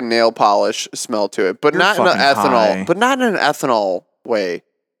this. has like a nail polish smell to it, but You're not in an fucking ethanol. high. But not in an ethanol way.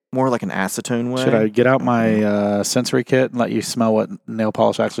 more like an acetone way. Should I get out my sensory kit and let you smell what nail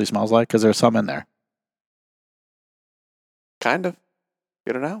polish actually smells like? Because there's some in there. Kind of.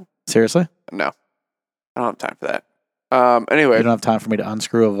 Get it out. Seriously? No, I don't have time for that. Anyway, You don't have time for me to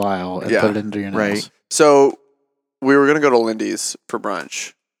unscrew a vial and Yeah. put it into your nails. Right. so we were gonna go to Lindy's for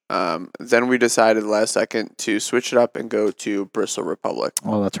brunch. Then we decided last second to switch it up and go to Bristol Republic,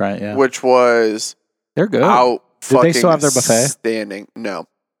 Oh, that's right. Yeah. which was They're good. out. Did they still have their buffet? Standing, no.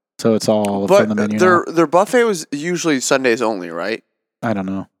 So it's all But from the menu now? their buffet was usually Sundays only, right? I don't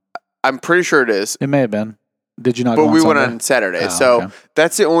know. I'm pretty sure it is. It may have been. Did you not But go on we went Sunday? on Saturday, Oh, so okay.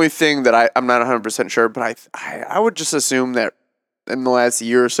 that's the only thing that I'm not 100% sure. But I would just assume that in the last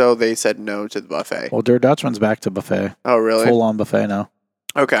year or so they said no to the buffet. Well, Der Dutchman's back to buffet. Oh, really? Full on buffet now.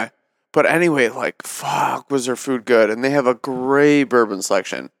 Okay. But anyway, like, fuck, was their food good? And they have a great bourbon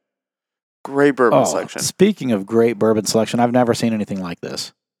selection. Great bourbon selection. Speaking of great bourbon selection, I've never seen anything like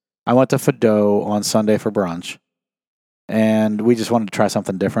this. I went to Fado on Sunday for brunch, and we just wanted to try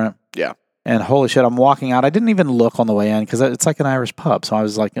something different. Yeah. And holy shit, I'm walking out. I didn't even look on the way in because it's like an Irish pub. So I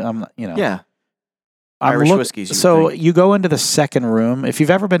was like, Yeah. I'm Irish whiskeys, you would So think. you go into the second room. If you've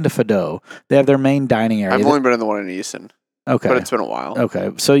ever been to Fado, they have their main dining area. I've only been in the one in Easton, Okay. but it's been a while.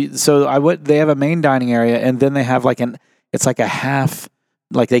 Okay. So I would. They have a main dining area, and then they have it's like a half,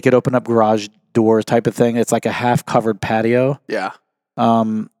 like they could open up garage doors type of thing. It's like a half covered patio. Yeah.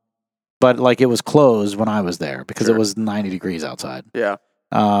 But like it was closed when I was there because Sure. it was 90 degrees outside. Yeah.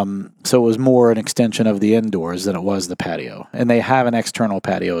 So it was more an extension of the indoors than it was the patio, and they have an external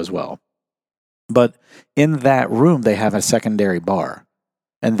patio as well. But in that room, they have a secondary bar,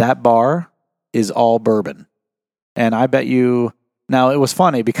 and that bar is all bourbon. And I bet you now it was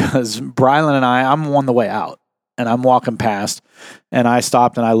funny because Brylan and I'm on the way out, and I'm walking past, and I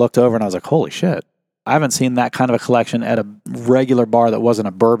stopped and I looked over and I was like, "Holy shit! I haven't seen that kind of a collection at a regular bar that wasn't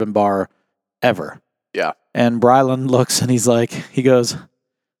a bourbon bar ever." Yeah. And Brylan looks and he goes,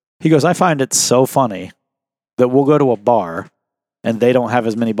 I find it so funny that we'll go to a bar and they don't have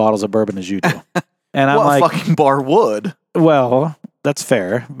as many bottles of bourbon as you do. And I'm What like, fucking bar would? well, that's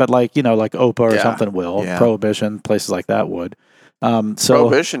fair. But like Opa or Yeah. something will. Yeah. Prohibition, places like that would. So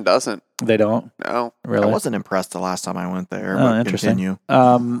Prohibition doesn't. they don't No. really. I wasn't impressed the last time I went there. Oh, but interesting.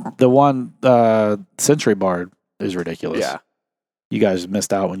 Continue. The one Century Bar is ridiculous. Yeah. You guys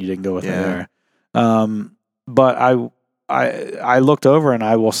missed out when you didn't go with me Yeah. there. But I looked over and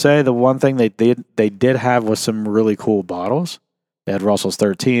I will say the one thing they did have was some really cool bottles. They had Russell's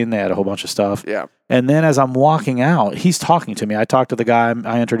 13. They had a whole bunch of stuff. Yeah. And then as I'm walking out, he's talking to me. I talked to the guy.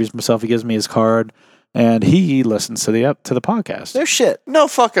 I introduced myself. He gives me his card, and he listens to the podcast. No shit. No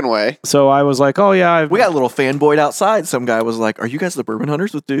fucking way. So I was like, "Oh yeah, We got a little fanboyed outside. Some guy was like, "Are you guys the bourbon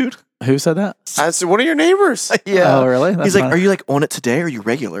hunters with dude?" who said that? I said, one of your neighbors. Yeah. Oh really? That's He's like, fine. "Are you like on it today? Or are you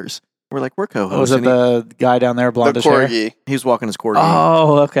regulars?" We're like, "We're co-hosts." Was it And the guy down there, The blondish hair? corgi. he was walking his corgi.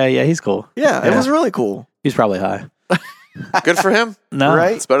 Oh, okay. Yeah, he's cool. yeah, it yeah. was really cool. He's probably high. Good for him. No,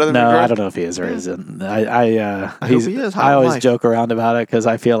 Right? It's better than No, McGrath. I don't know if he is or isn't. I hope he is. High I on always life. joke around about it because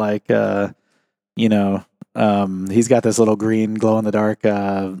I feel like, he's got this little green glow in the dark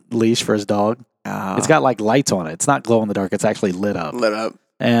leash for his dog. It's got like lights on it. It's not glow in the dark. It's actually lit up. Lit up.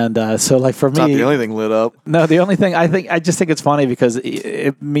 And so, like for It's not me, the only thing lit up. no, the only thing I just think it's funny because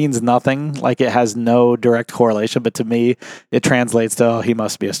it means nothing. Like it has no direct correlation, but to me, it translates to he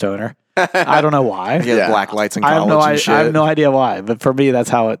must be a stoner. I don't know why. He had Yeah. black lights in I college have no, and shit. I have no idea why, but for me, that's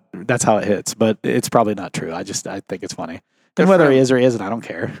how it hits. But it's probably not true. I think it's funny, Good and for whether him. he is or he isn't, I don't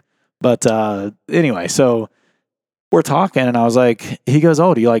care. But anyway, so we're talking, and I was like, he goes,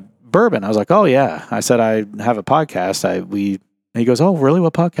 "Oh, do you like bourbon?" I was like, "Oh yeah." I said, "I have a podcast." He goes, "Oh, really?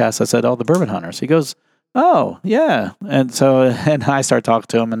 What podcast?" I said, "Oh, the Bourbon Hunters." He goes, "Oh, yeah." And so, and I start talking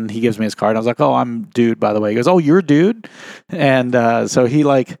to him, and he gives me his card. I was like, "Oh, I'm Dude, by the way." He goes, "Oh, you're Dude?" And so he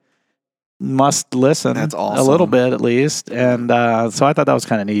like must listen That's a awesome. little bit at least. And so I thought that was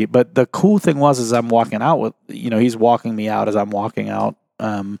kind of neat. But the cool thing was, as I'm walking out with, he's walking me out as I'm walking out.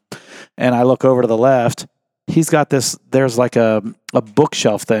 And I look over to the left. He's got this, there's like a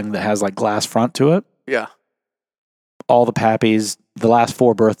bookshelf thing that has like glass front to it. Yeah. All the Pappies, the last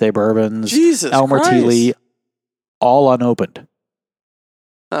 4 birthday bourbons, Jesus Elmer Christ. T. Lee, all unopened.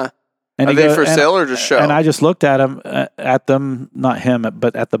 Huh. And Are they for sale or just show? And I just looked at them, not him,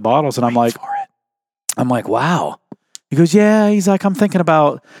 but at the bottles, and I'm like, wow. He goes, yeah. He's like, I'm thinking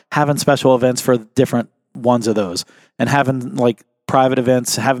about having special events for different ones of those, and having like private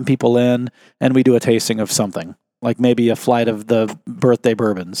events, having people in, and we do a tasting of something, like maybe a flight of the birthday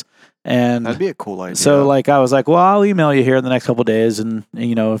bourbons. And That'd be a cool idea. so like I was like, well, I'll email you here in the next couple of days, and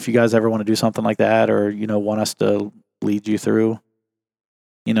if you guys ever want to do something like that, or want us to lead you through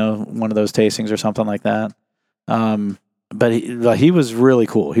one of those tastings or something like that. But he was really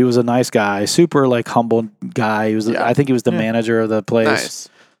cool. He was a nice guy, super like humble guy. He was I think he was the manager of the place.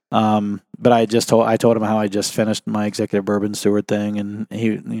 Nice. But I told him how I just finished my executive bourbon steward thing, and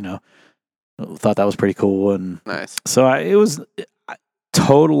he thought that was pretty cool. And nice. So it was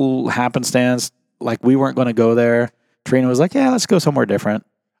total happenstance. Like, we weren't going to go there. Trina was like, yeah, let's go somewhere different.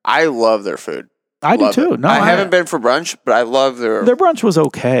 I love their food. I do too. No, I haven't been for brunch, but I love their brunch was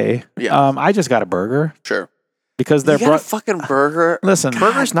okay. Yeah. I just got a burger. Sure. Because their a fucking burger. Listen,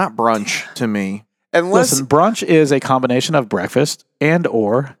 burger's not brunch to me. Listen, brunch is a combination of breakfast and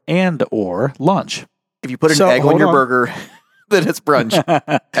or lunch. If you put an egg on your burger, then it's brunch.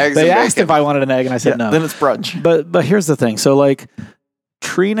 Eggs they and asked bacon. if I wanted an egg, and I said no. Then it's brunch. But here's the thing. So like,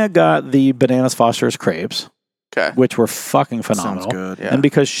 Trina got the Bananas Foster's crepes, okay, which were fucking phenomenal. Sounds good. Yeah. And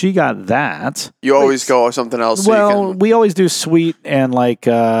because she got that, you always go with something else. So we always do sweet and like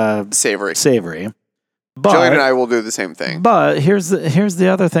savory. But Jillian and I will do the same thing. But here's the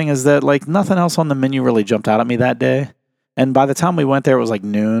other thing is that like nothing else on the menu really jumped out at me that day. And by the time we went there, it was like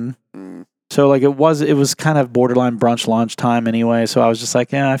noon. Mm. So like it was kind of borderline brunch lunch time anyway. So I was just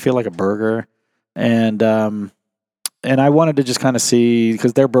like, yeah, I feel like a burger. And I wanted to just kind of see,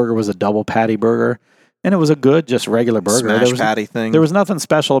 because their burger was a double patty burger, and it was a good, just regular burger. Smash patty thing. There was nothing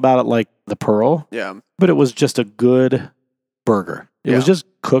special about it like the Pearl. Yeah. But it was just a good burger. It was just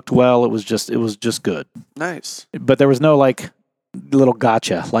cooked well. It was just good. Nice. But there was no like little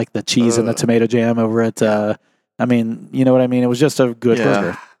gotcha, like the cheese and the tomato jam over it. I mean, you know what I mean? It was just a good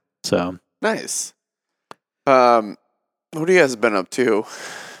burger. So nice. What have you guys been up to?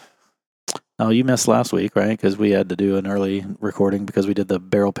 Oh, you missed last week, right? Because we had to do an early recording because we did the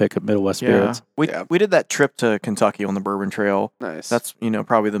barrel pick at Middle West Spirits. We did that trip to Kentucky on the Bourbon Trail. Nice. That's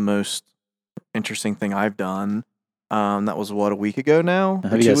probably the most interesting thing I've done. That was a week ago now?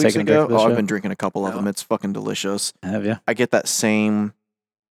 Have you guys taken a drink of this I've yet? been drinking a couple of them. It's fucking delicious. Have you? I get that same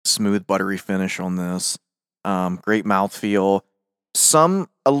smooth, buttery finish on this. Great mouthfeel.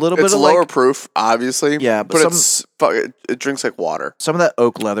 A little bit it's of lower like, proof, obviously. Yeah, but it drinks like water. Some of that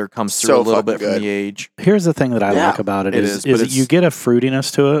oak leather comes through a little bit from the age. Here's the thing that I like about it is that you get a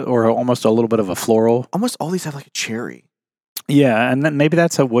fruitiness to it, or almost a little bit of a floral. Almost all these have like a cherry. Yeah, and then maybe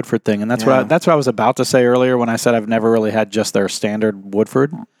that's a Woodford thing, and that's what I was about to say earlier when I said I've never really had just their standard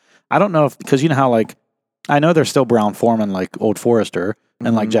Woodford. I don't know if, because you know how like I know they're still Brown Foreman like Old Forester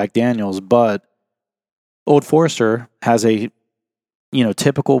and like Jack Daniels, but Old Forester has a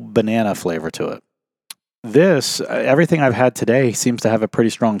typical banana flavor to it. This everything I've had today seems to have a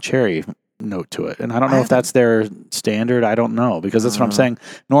pretty strong cherry note to it, and I don't know if that's their standard. I don't know, because that's what I'm saying.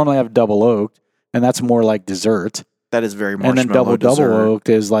 Normally I have double oaked, and that's more like dessert. That is very marshmallow. And then double oaked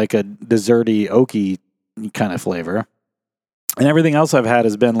is like a desserty, oaky kind of flavor. And everything else I've had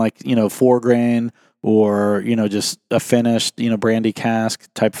has been like, 4-grain or, just a finished, brandy cask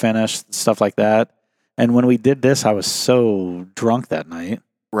type finish, stuff like that. And when we did this, I was so drunk that night.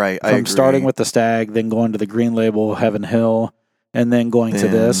 Right. From starting with the Stag, then going to the Green Label, Heaven Hill, and then going to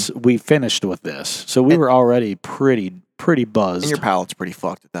this, we finished with this. So we were already pretty buzzed. And your palate's pretty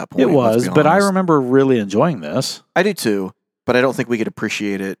fucked at that point. It was, but I remember really enjoying this. I do too, but I don't think we could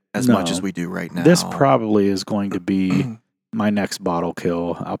appreciate it as much as we do right now. This probably is going to be my next bottle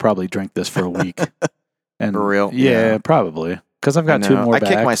kill. I'll probably drink this for a week. And for real? Yeah, probably. Because I've got 2 more back.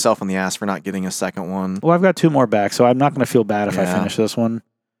 I kick myself in the ass for not getting a second one. Well, I've got 2 more back, so I'm not going to feel bad if I finish this one.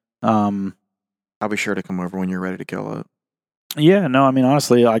 I'll be sure to come over when you're ready to kill it. Yeah, no, I mean,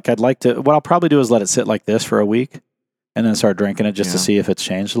 honestly, like I'd like to, what I'll probably do is let it sit like this for a week and then start drinking it just to see if it's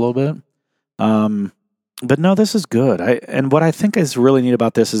changed a little bit. But no, this is good. And what I think is really neat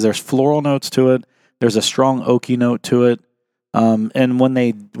about this is there's floral notes to it. There's a strong oaky note to it. And when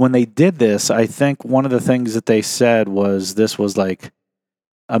they did this, I think one of the things that they said was this was like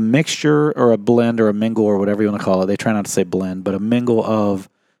a mixture or a blend or a mingle or whatever you want to call it. They try not to say blend, but a mingle of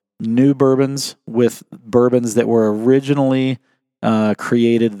new bourbons with bourbons that were originally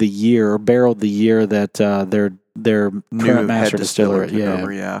created the year or barreled the year that their new current master distiller.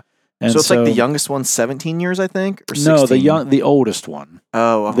 Over, So it's like the youngest one's 17 years, I think, or 16? No, the oldest one.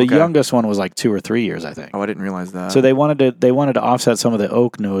 Oh, okay. The youngest one was like 2 or 3 years, I think. Oh, I didn't realize that. So they wanted to offset some of the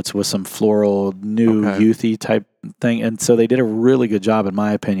oak notes with some floral, new, youthy type thing, and so they did a really good job, in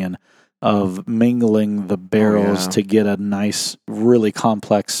my opinion, of mingling the barrels to get a nice, really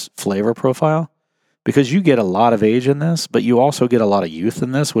complex flavor profile. Because you get a lot of age in this, but you also get a lot of youth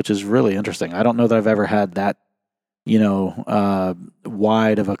in this, which is really interesting. I don't know that I've ever had that,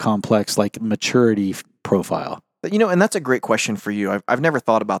 wide of a complex like maturity profile. And that's a great question for you. I've never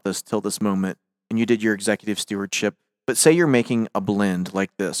thought about this till this moment, and you did your executive stewardship. But say you're making a blend like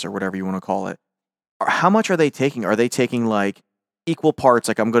this, or whatever you want to call it. How much are they taking? Are they taking like equal parts?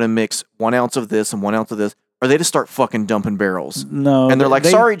 Like, I'm going to mix 1 ounce of this and 1 ounce of this. Or they just start fucking dumping barrels. No. And they're like,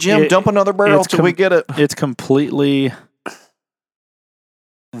 sorry, Jim, dump another barrel till we get it. It's completely...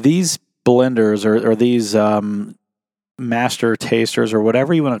 These blenders or these master tasters or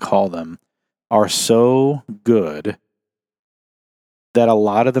whatever you want to call them are so good that a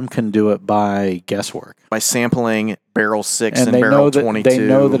lot of them can do it by guesswork. By sampling barrel 6 and barrel 22. They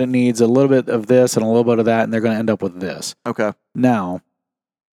know that it needs a little bit of this and a little bit of that, and they're going to end up with this. Okay. Now...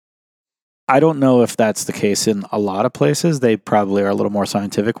 I don't know if that's the case in a lot of places. They probably are a little more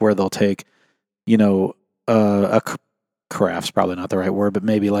scientific where they'll take, a craft's probably not the right word, but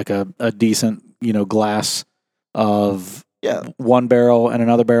maybe like a decent, glass of one barrel and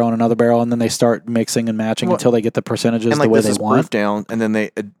another barrel and another barrel, and then they start mixing and matching until they get the percentages the way they want. Proof down, and then they,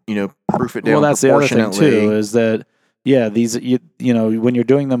 proof it down. Well, that's the other thing too, is that these when you're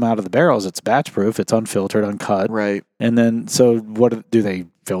doing them out of the barrels, it's batch proof, it's unfiltered, uncut, right? And then so what do they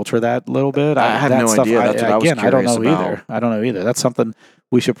filter that a little bit? I have no idea. That's what I was curious I don't know about. either. I don't know either. That's something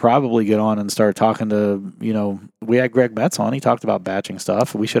we should probably get on and start talking to. We had Greg Metz on. He talked about batching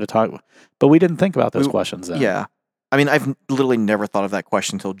stuff. We should have talked, but we didn't think about those questions then. Yeah. I mean, I've literally never thought of that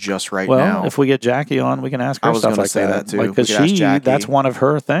question until just now. Well, if we get Jackie on, we can ask her stuff like that. Too. Because that's one of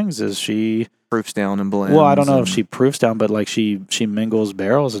her things is she proofs down and blends. Well, I don't know if she proofs down, but like she mingles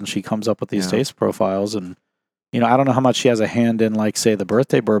barrels and she comes up with these taste profiles. And I don't know how much she has a hand in, like, say, the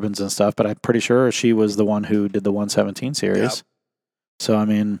birthday bourbons and stuff, but I'm pretty sure she was the one who did the 117 series. Yep. So I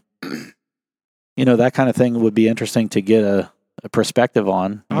mean, that kind of thing would be interesting to get a perspective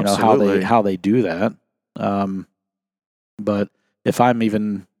on. How they do that. But if I'm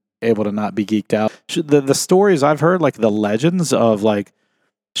even able to not be geeked out, the stories I've heard, like the legends of like,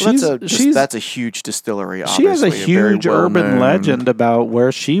 that's a huge distillery. Obviously. She has a huge urban legend about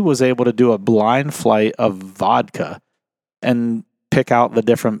where she was able to do a blind flight of vodka and pick out the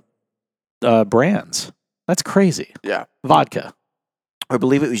different brands. That's crazy. Yeah, vodka. I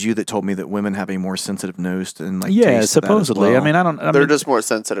believe it was you that told me that women have a more sensitive nose and taste supposedly. That as well. They're just more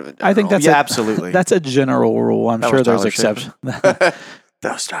sensitive in general. I think that's absolutely. That's a general rule. I'm sure there's exceptions.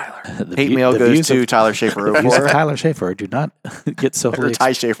 That was Tyler. Hate mail goes to Tyler Schaefer 04. Tyler Schaefer, do not get so or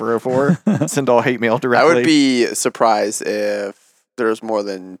Ty Schaefer 04. Send all hate mail directly. I would be surprised if there's more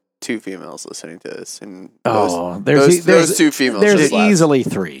than 2 females listening to this. And those 2 females. There's easily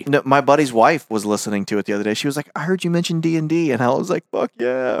 3. No, my buddy's wife was listening to it the other day. She was like, "I heard you mention D&D," and I was like, "Fuck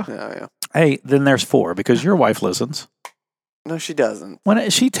yeah!" Yeah. Hey, then there's 4 because your wife listens. No, she doesn't.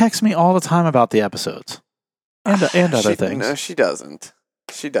 She texts me all the time about the episodes and other things. No, she doesn't.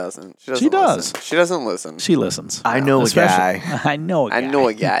 She doesn't. She does. Listen. She doesn't listen. She listens. I know a guy. I know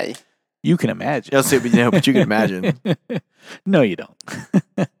a guy. You can imagine. But you can imagine. No, you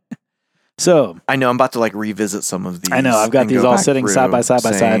don't. So I know I'm about to revisit some of these. I know I've got these all sitting side by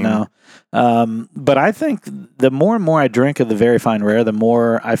side now. But I think the more and more I drink of the Very Fine Rare, the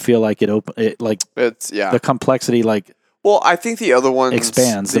more I feel like the complexity Well, I think the other ones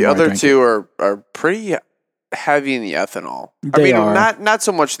expands. The other 2 are pretty heavy in the ethanol. They are. not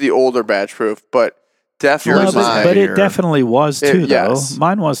so much the older batch proof, but definitely. But it definitely was too, though.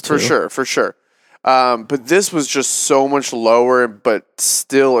 Mine was too. For sure. But this was just so much lower, but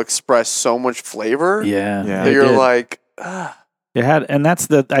still expressed so much flavor. Yeah. That you're like, It had, and I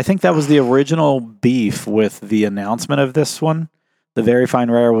think that was the original beef with the announcement of this one. The Very Fine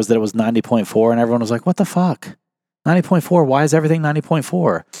Rare was that it was 90.4, and everyone was like, what the fuck? 90.4, why is everything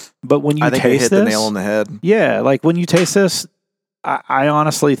 90.4? But when you taste they hit the nail on the head. Yeah, like when you taste this, I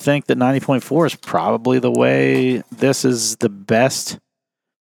honestly think that 90.4 is probably the way. This is the best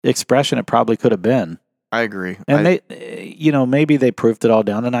expression it probably could have been. I agree. And maybe they proofed it all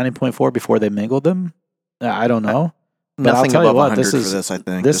down to 90.4 before they mingled them. I don't know. Nothing above 100 for this, I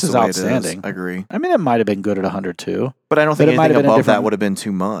think. This is outstanding. I agree. I mean, it might have been good at 100 too. But I don't think anything above that would have been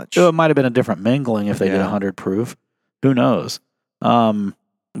too much. It might have been a different mingling if they did 100 proof. Who knows?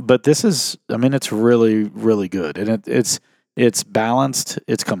 But this is, it's really, really good. And It's balanced.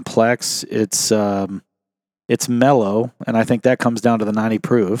 It's complex. It's mellow, and I think that comes down to the 90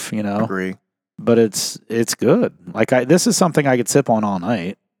 proof. Agree. But it's good. Like this is something I could sip on all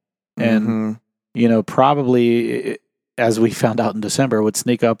night, and probably as we found out in December would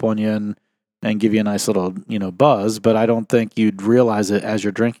sneak up on you and give you a nice little buzz. But I don't think you'd realize it as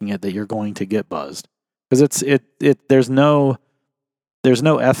you're drinking it that you're going to get buzzed because there's no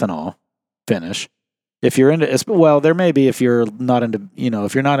ethanol finish. If you're into, there may be if you're not into,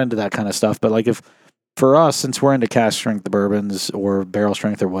 if you're not into that kind of stuff. But like for us, since we're into cask strength bourbons or barrel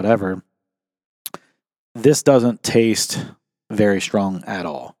strength or whatever, this doesn't taste very strong at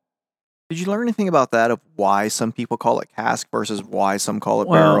all. Did you learn anything about that, of why some people call it cask versus why some call it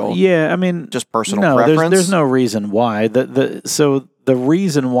barrel? Yeah, I mean, just personal preference. There's no reason why. So the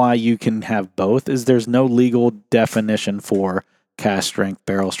reason why you can have both is there's no legal definition for cask strength,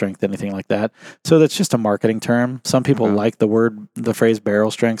 barrel strength, anything like that. So that's just a marketing term. Some people like the phrase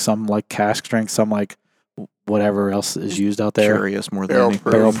barrel strength. Some like cask strength. Some like whatever else is used out there. Curious more than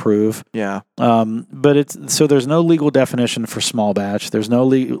anything. Barrel proof. Yeah. But so there's no legal definition for small batch. There's no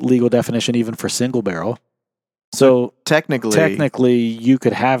legal definition even for single barrel. So technically, you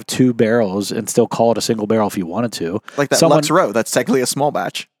could have 2 barrels and still call it a single barrel if you wanted to. Like that Lux Row, that's technically a small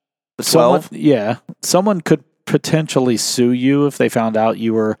batch. The 12? Someone could potentially sue you if they found out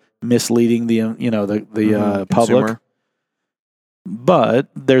you were misleading the public. Consumer. But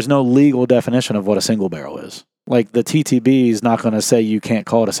there's no legal definition of what a single barrel is. Like the TTB is not going to say you can't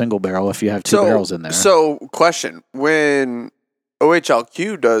call it a single barrel if you have 2 barrels in there. So, question: when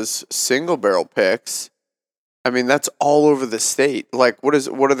OHLQ does single barrel picks, I mean that's all over the state. Like, what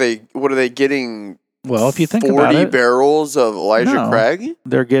are they getting? Well, if you think 40 about it, barrels of Elijah Craig,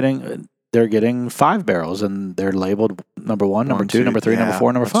 they're getting 5 barrels and they're labeled number 1, number 2, number 3, number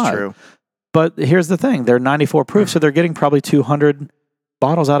 4, number 5. True. But here's the thing: they're 94 proof, so they're getting probably 200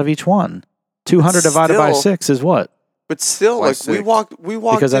 bottles out of each one. 200 divided by 6 is what? But still, like 6. we walked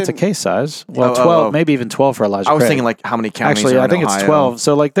because that's a case size. Well, 12, maybe even 12 for Elijah Craig. I was thinking like how many counties Actually, are in I think Ohio? It's 12.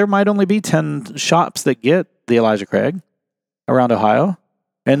 So like there might only be 10 shops that get the Elijah Craig around Ohio,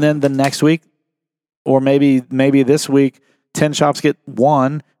 and then the next week, or maybe this week, 10 shops get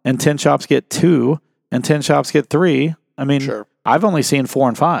 1, and 10 shops get 2, and 10 shops get 3. I mean, sure. I've only seen 4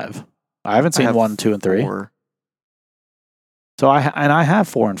 and 5. I haven't seen 1, 2, and 3. 4. So I have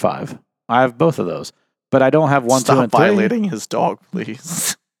 4 and 5. I have both of those, but I don't have 1, 2, and 3. Stop violating his dog,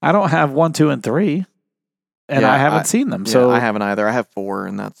 please. I don't have 1, 2, and 3, and I haven't seen them. So I haven't either. I have 4,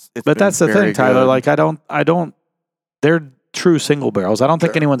 and that's the thing, Tyler. Good. Like I don't. They're true single barrels. I don't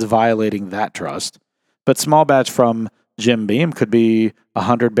think anyone's violating that trust. But small batch from Jim Beam could be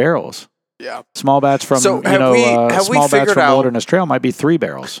 100 barrels. Yeah. Small batch from small batch from Wilderness Trail might be 3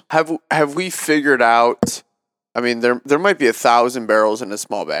 barrels. Have we figured out? I mean, there might be 1,000 barrels in a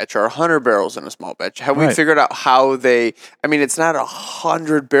small batch or 100 barrels in a small batch. Have we figured out how they? I mean, it's not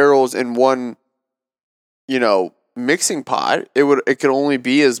 100 barrels in one, mixing pot. It could only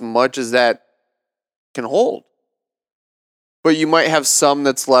be as much as that can hold. But you might have some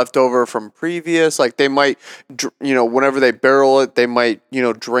that's left over from previous. Like they might, whenever they barrel it, they might,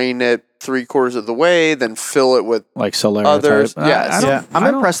 drain it 3/4 of the way, then fill it with like Solera others. Type. Yes. I'm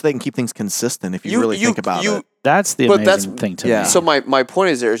impressed they can keep things consistent if you really think about it. That's the amazing thing to me. So my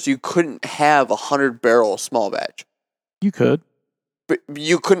point is you couldn't have 100-barrel small batch. You could. But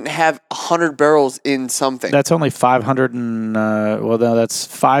you couldn't have 100 barrels in something. That's only 500 and, that's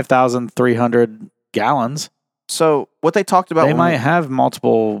 5,300 gallons. So what they talked about... They might have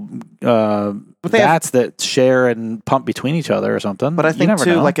multiple vats that share and pump between each other or something. But I think,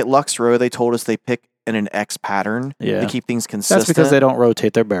 too, like at Lux Row, they told us they pick in an X pattern to keep things consistent. That's because they don't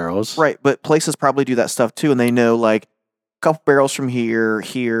rotate their barrels. Right, but places probably do that stuff, too, and they know, like, a couple barrels from here,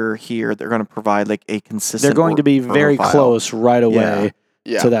 they're going to provide, like, a consistent They're going to be very close right away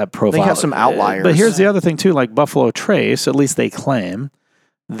to that profile. They have some outliers. But here's the other thing, too, like Buffalo Trace, at least they claim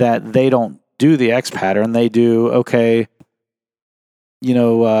that they don't do the X pattern. They do, they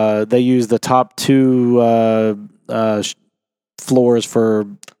use the top 2 floors for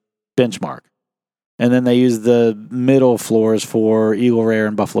benchmark. And then they use the middle floors for Eagle Rare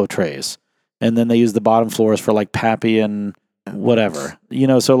and Buffalo Trace. And then they use the bottom floors for like Pappy and whatever.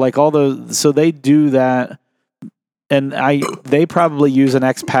 So like all those, so they do that. And they probably use an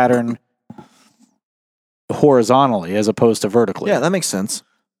X pattern horizontally as opposed to vertically. Yeah, that makes sense.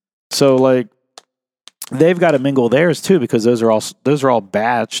 So like they've got to mingle theirs too, because those are all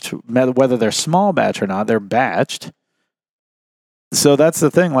batched, whether they're small batch or not, they're batched. So that's the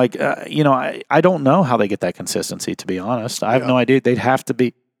thing. Like, I don't know how they get that consistency, to be honest. I have no idea. They have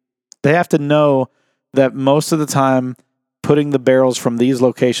to know that most of the time putting the barrels from these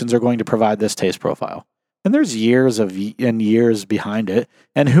locations are going to provide this taste profile. And there's years and years behind it.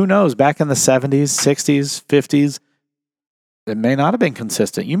 And who knows, back in the 70s, 60s, 50s, it may not have been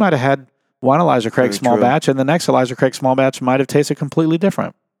consistent. You might have had one Elijah Craig Very small true. batch, and the next Elijah Craig small batch might have tasted completely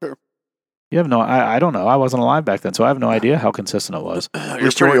different. Sure. You have no, I don't know. I wasn't alive back then, so I have no idea how consistent it was. At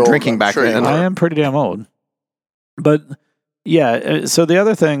least you weren't drinking back then. I am pretty damn old. But yeah, so the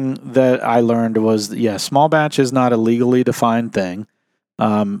other thing that I learned was, small batch is not a legally defined thing.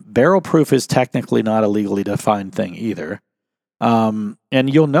 Barrel proof is technically not a legally defined thing either. And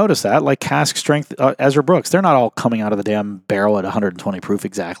you'll notice that, like cask strength, Ezra Brooks, they're not all coming out of the damn barrel at 120 proof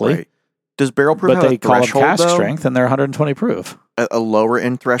exactly. Right. Does barrel proof But have they a call them threshold, cask though? strength, and they're 120 proof. A lower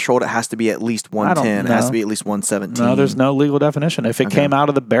end threshold? It has to be at least 110. It has to be at least 117. No, there's no legal definition. If it Okay. came out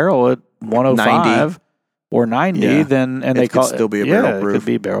of the barrel at 105 or 90, then It they could call still be a yeah, barrel it proof. could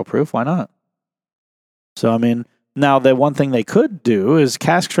be barrel proof. Why not? So I mean, now the one thing they could do is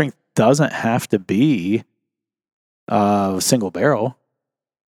cask strength doesn't have to be single barrel.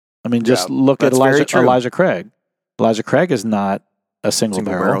 I mean, just look at that's very true. Elijah Craig. Elijah Craig is not a single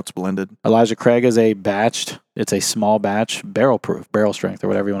barrel. It's blended. Elijah Craig is a batched. It's a small batch barrel proof, barrel strength, or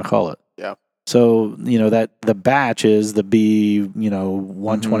whatever you want to call it. Yeah. So that the batch is the B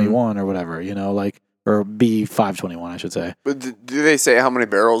 121 or whatever, or B 521, I should say. But do they say how many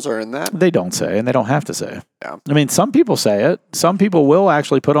barrels are in that? They don't say, and they don't have to say. Yeah. I mean, some people say it. Some people will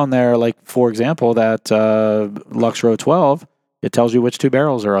actually put on there, like for example, that Lux Row 12. It tells you which two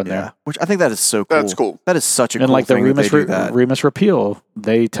barrels are on there. Which I think that is so cool. That's cool. That is such a And cool like the thing that they do that. Remus Repeal,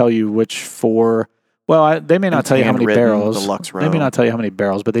 they tell you which four. Well, they may not tell you how many handwritten, barrels. the Lux They may Row. not tell you how many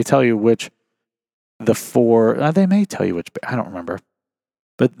barrels, but they tell you which the four. They may tell you which. I don't remember.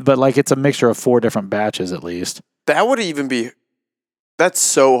 But like it's a mixture of 4 different batches at least. That would even be. That's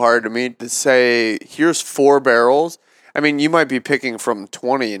so hard to me to say. Here's 4 barrels. I mean, you might be picking from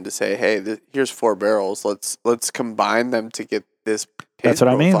 20 and to say, hey, here's 4 barrels. Let's combine them to get this. That's what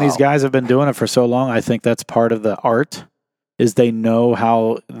I mean. These guys have been doing it for so long. I think that's part of the art. Is they know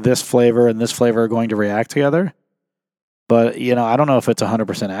how this flavor and this flavor are going to react together. But I don't know if it's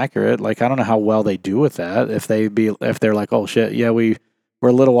 100% accurate. Like I don't know how well they do with that. If they're like, oh shit, yeah, we're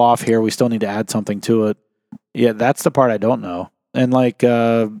a little off here. We still need to add something to it. Yeah, that's the part I don't know. And like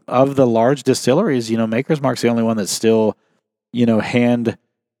of the large distilleries, Maker's Mark's the only one that still, hand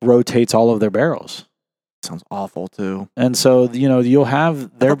rotates all of their barrels. Sounds awful too. And so you'll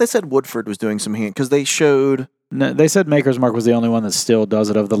have I thought they said Woodford was doing some hand because they showed. No, they said Maker's Mark was the only one that still does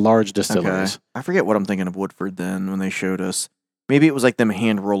it of the large distilleries. Okay. I forget what I'm thinking of Woodford then when they showed us. Maybe it was like them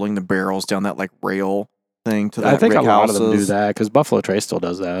hand rolling the barrels down that like rail thing to that. I think a rig lot of them do houses. that because Buffalo Trace still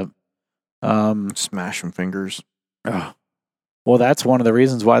does that. Smash some fingers. Well, that's one of the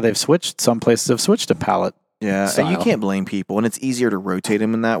reasons why they've switched. Some places have switched to pallet. Yeah, and you style. can't blame people, and it's easier to rotate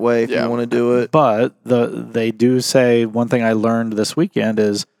them in that way if you want to do it. But they do say one thing I learned this weekend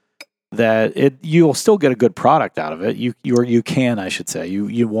is that you'll still get a good product out of it. You can, I should say.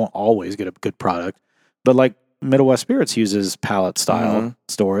 You won't always get a good product, but like Middle West Spirits uses pallet style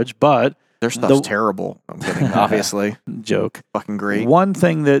storage, but their stuff's terrible. I'm kidding, obviously. Joke. Fucking great. One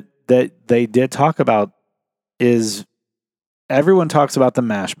thing that they did talk about is everyone talks about the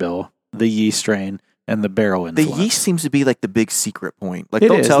mash bill, the yeast strain, and the barrel influence. The yeast seems to be like the big secret point. Like It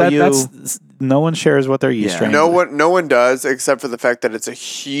they'll is. tell you. That's, no one shares what their yeast strain. No one does except for the fact that it's a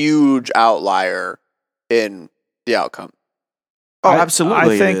huge outlier in the outcome. Oh,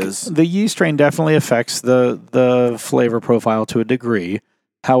 absolutely. I think it is. the yeast strain definitely affects the flavor profile to a degree.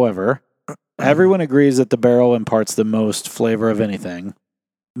 However, everyone agrees that the barrel imparts the most flavor of anything.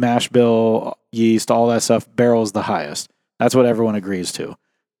 Mash bill, yeast, all that stuff, barrel is the highest. That's what everyone agrees to.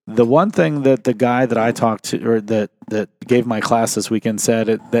 The one thing that the guy that I talked to, or that gave my class this weekend,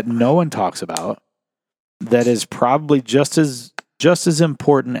 said that no one talks about, that is probably just as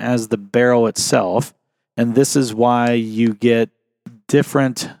important as the barrel itself, and this is why you get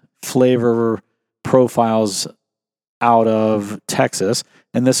different flavor profiles out of Texas,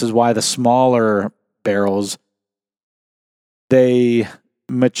 and this is why the smaller barrels, they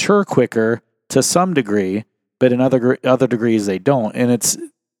mature quicker to some degree, but in other degrees they don't, and it's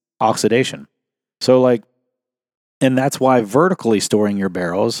oxidation. So and that's why vertically storing your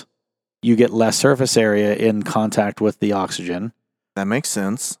barrels, you get less surface area in contact with the oxygen. That makes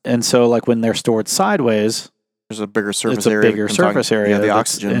sense. And so when they're stored sideways, there's a bigger surface it's a area. bigger surface area the that's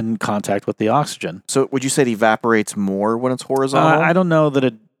oxygen in contact with the oxygen. So would you say it evaporates more when it's horizontal? I don't know that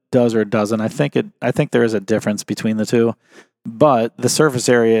it does or doesn't. I think there is a difference between the two. but the surface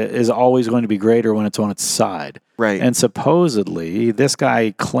area is always going to be greater when it's on its side. Right. And supposedly, this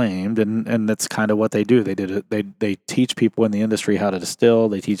guy claimed, and that's kind of what they do. They teach people in the industry how to distill.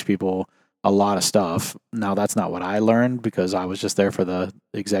 They teach people a lot of stuff. Now, that's not what I learned because I was just there for the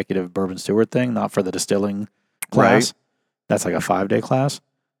executive bourbon steward thing, not for the distilling class. Right. That's like a 5-day class.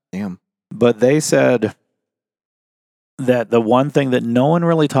 Damn. But they said that the one thing that no one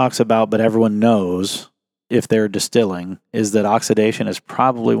really talks about, but everyone knows if they're distilling, is that oxidation is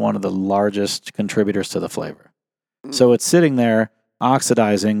probably one of the largest contributors to the flavor. So it's sitting there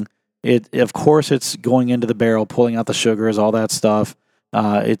oxidizing. Of course, it's going into the barrel, pulling out the sugars, all that stuff.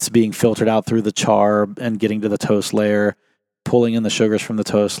 It's being filtered out through the char and getting to the toast layer, pulling in the sugars from the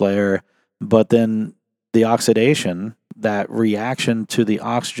toast layer. But then the oxidation, that reaction to the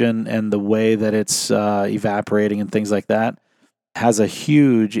oxygen and the way that it's evaporating and things like that, has a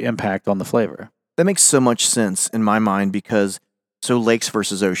huge impact on the flavor. That makes so much sense in my mind because, so lakes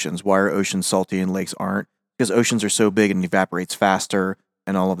versus oceans. Why are oceans salty and lakes aren't? Because oceans are so big and evaporates faster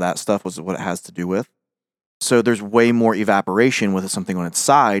and all of that stuff was what it has to do with. So there's way more evaporation with something on its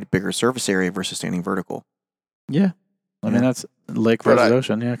side, bigger surface area versus standing vertical. Yeah. I mean, that's lake versus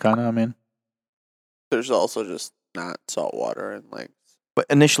ocean. Yeah, kind of. I mean, there's also just not salt water in lakes. But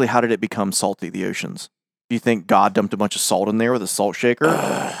initially, how did it become salty, the oceans? Do you think God dumped a bunch of salt in there with a salt shaker?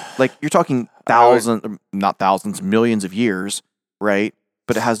 Like, you're talking not thousands, millions of years, right?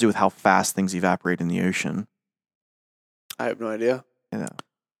 But it has to do with how fast things evaporate in the ocean. I have no idea. Yeah.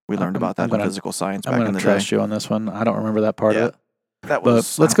 We learned about that in physical science back in the day. I'm going to trust you on this one. I don't remember that part of it. That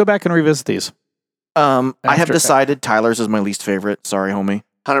was. But let's go back and revisit these. I have decided Tyler's is my least favorite. Sorry, homie.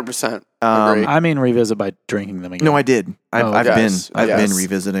 100% agree. I mean, revisit by drinking them again. No, I did. I've been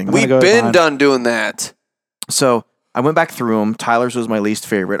revisiting. We've been done doing that. So I went back through them. Tyler's was my least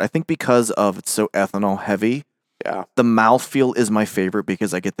favorite. I think because of it's so ethanol heavy. Yeah. The mouthfeel is my favorite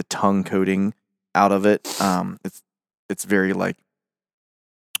because I get the tongue coating out of it. It's very like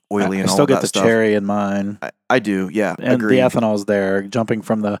oily and all that stuff. I still get the cherry in mine. I do, yeah. And agreed. The ethanol's there. Jumping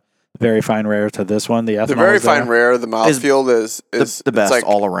from the very fine rare to this one, the very fine rare, the mouthfeel is the best like,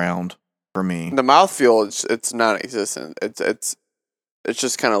 all around for me. The mouthfeel, it's non-existent. It's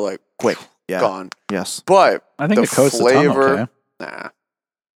just kind of like quick, gone. Yes, but I think it coats flavor, the tongue okay.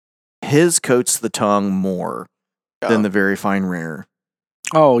 His coats the tongue more than the very fine rare.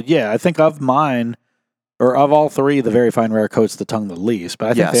 Oh yeah, I think of mine. Or of all three, the very fine rare coats the tongue the least, but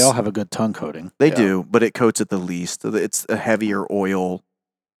I think they all have a good tongue coating. They do, but it coats it the least. It's a heavier oil,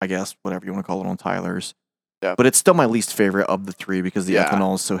 I guess, whatever you want to call it on Tyler's. Yeah. But it's still my least favorite of the three because the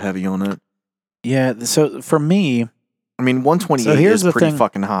ethanol is so heavy on it. Yeah, so for me... I mean, 128 is pretty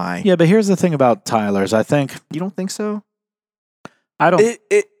fucking high. Yeah, but here's the thing about Tyler's. I think... You don't think so? I don't...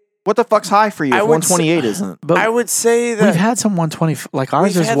 What the fuck's high for you if 128 isn't? But I would say that... We've had some 120... Like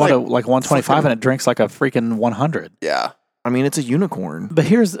ours is like 125 and it drinks like a freaking 100. Yeah. I mean, it's a unicorn. But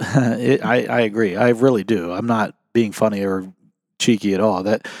here's... I agree. I really do. I'm not being funny or cheeky at all.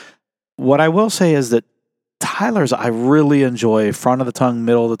 What I will say is that Tyler's, I really enjoy front of the tongue,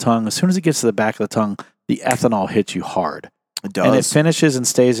 middle of the tongue. As soon as it gets to the back of the tongue, the ethanol hits you hard. It does. And it finishes and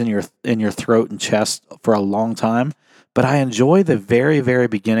stays in your throat and chest for a long time. But I enjoy the very, very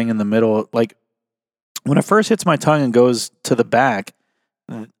beginning and the middle. Like, when it first hits my tongue and goes to the back,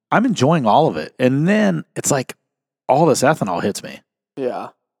 I'm enjoying all of it. And then it's like all this ethanol hits me. Yeah.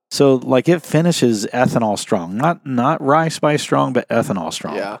 So, like, it finishes ethanol strong. Not rye spice strong, but ethanol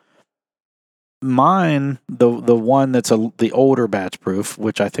strong. Yeah. Mine, the one that's the older batch proof,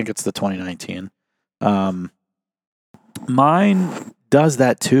 which I think it's the 2019, mine does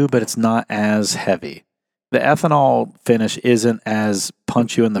that too, but it's not as heavy. The ethanol finish isn't as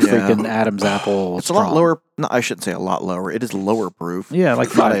punch you in the freaking Adam's apple. It's strong. A lot lower. No, I shouldn't say a lot lower. It is lower proof. Yeah, like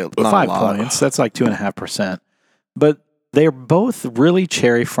 5 points. That's like 2.5%. But they're both really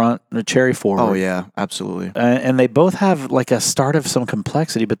cherry front or cherry forward. Oh yeah, absolutely. And they both have like a start of some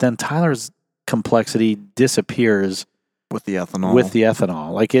complexity, but then Tyler's complexity disappears with the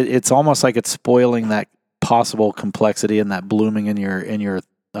ethanol. Like it's almost like it's spoiling that possible complexity and that blooming in your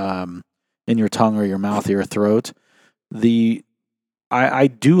tongue or your mouth or your throat. I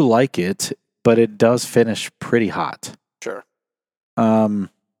do like it, but it does finish pretty hot. Sure.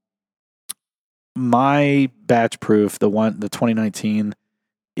 My batch proof, the 2019,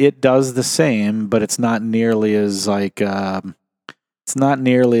 it does the same, but it's not nearly as it's not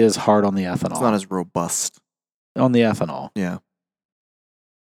nearly as hard on the ethanol. It's not as robust on the ethanol. Yeah.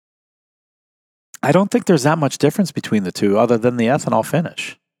 I don't think there's that much difference between the two other than the ethanol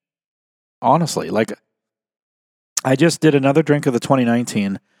finish. Honestly, like I just did another drink of the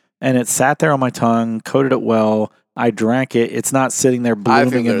 2019 and it sat there on my tongue, coated it well, I drank it. It's not sitting there I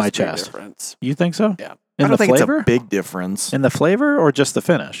think blooming in there's my a big chest. difference. You think so? Yeah. In I don't the think flavor? it's a big difference. In the flavor or just the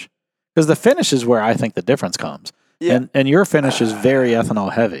finish? Because the finish is where I think the difference comes. Yeah. And your finish is very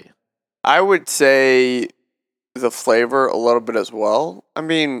ethanol heavy. I would say the flavor a little bit as well. I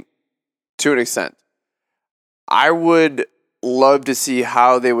mean, to an extent. I would love to see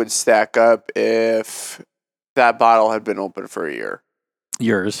how they would stack up if that bottle had been open for a year.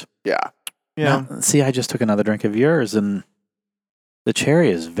 Yours. Yeah. Yeah. Now, see, I just took another drink of yours, and the cherry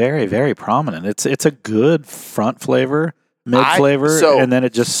is very, very prominent. It's a good front flavor, mid flavor, and then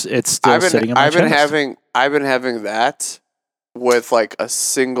it's still sitting in my chest. I've been having that with like a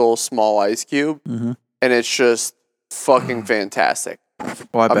single small ice cube, Mm-hmm. and it's just fucking fantastic.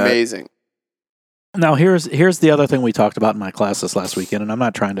 Well, I bet. Amazing. Now here's the other thing we talked about in my class this last weekend, and I'm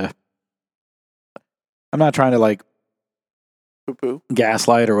not trying to like Poo-poo.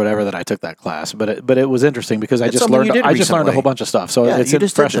 gaslight or whatever that I took that class, but it was interesting because I It's just something you learned did a whole recently. bunch of stuff, so Yeah, it's you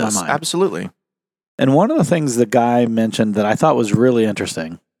just did fresh in my this. mind. Absolutely. And one of the things the guy mentioned that I thought was really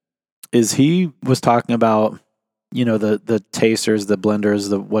interesting is he was talking about, the tasters, the blenders,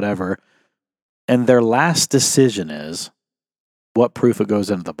 the whatever, and their last decision is what proof it goes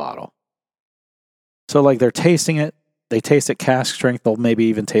into the bottle. So like they're tasting it, they taste it cask strength, they'll maybe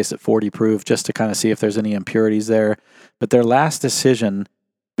even taste it 40 proof just to kind of see if there's any impurities there. But their last decision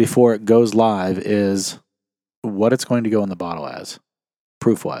before it goes live is what it's going to go in the bottle as,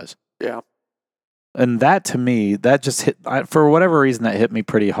 proof-wise. Yeah. And that to me, that just hit, for whatever reason, that hit me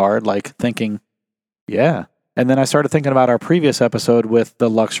pretty hard, like thinking, yeah. And then I started thinking about our previous episode with the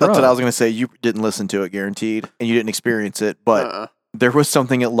Lux Row. That's what I was going to say. You didn't listen to it, guaranteed, and you didn't experience it, but there was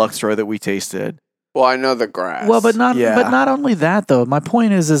something at Lux Row that we tasted. Well, I know the grass. Well, but not only that though. My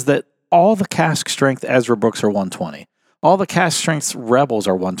point is that all the cask strength Ezra Brooks are 120. All the cask strength Rebels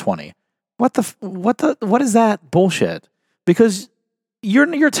are 120. What is that bullshit? Because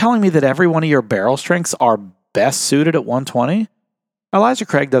you're telling me that every one of your barrel strengths are best suited at 120? Elijah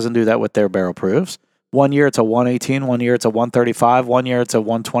Craig doesn't do that with their barrel proofs. 1 year it's a 118, 1 year it's a 135, 1 year it's a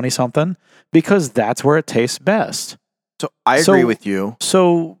 120 something, because that's where it tastes best. So I agree with you.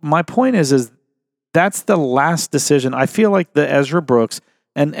 So my point is that's the last decision. I feel like the Ezra Brooks,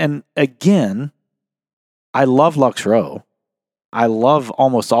 and again, I love Lux Row. I love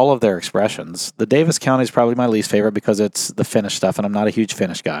almost all of their expressions. The Davis County is probably my least favorite because it's the finish stuff, and I'm not a huge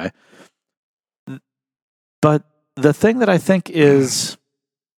finish guy. But the thing that I think is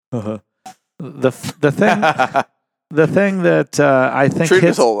the thing that I think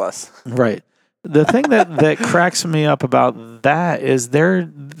Treat told us. Right. The thing that cracks me up about that is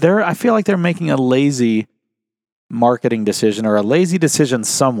I feel like they're making a lazy marketing decision or a lazy decision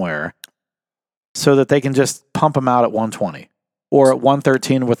somewhere so that they can just pump them out at 120 or at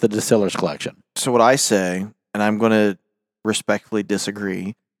 113 with the Distillers Collection. So what I say, and I'm going to respectfully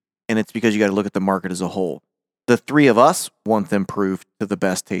disagree, and it's because you got to look at the market as a whole. The three of us want them proved to the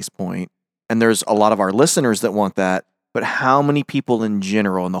best taste point, and there's a lot of our listeners that want that. But how many people in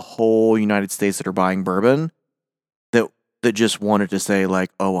general in the whole United States that are buying bourbon that just wanted to say like,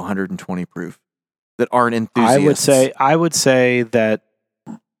 120 proof, that aren't enthusiasts? I would say that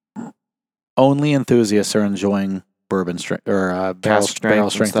only enthusiasts are enjoying bourbon strength or barrel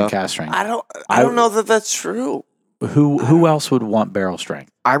strength and cask strength. I don't know that that's true. Who else would want barrel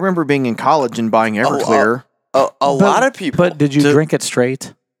strength? I remember being in college and buying Everclear. A lot of people. But did you drink it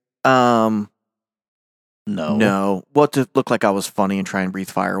straight? No. Well, to look like I was funny and try and breathe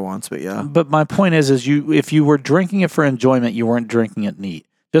fire once, but yeah. But my point is if you were drinking it for enjoyment, you weren't drinking it neat.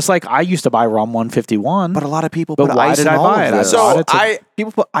 Just like I used to buy rum 151. But a lot of people but put why ice did in I all buy of it? this. So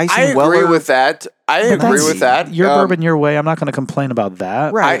people put ice I in agree Weller. with that. I agree with that. Your bourbon your way. I'm not going to complain about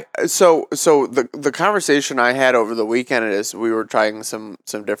that. Right. So the conversation I had over the weekend is we were trying some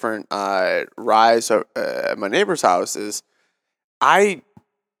different ryes at my neighbor's house. Is I,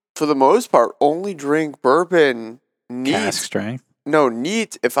 for the most part, only drink bourbon neat. Cask strength. No,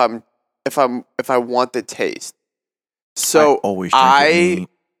 neat if I want the taste. So I always drink it neat.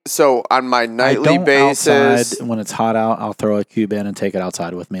 So on my nightly basis, outside, when it's hot out, I'll throw a cube in and take it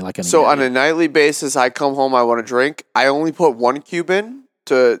outside with me like any So day. on a nightly basis, I come home, I want to drink. I only put 1 cube in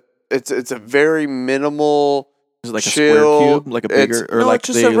it's a very minimal. Is it like chill, a square cube, like a bigger, or no, like it's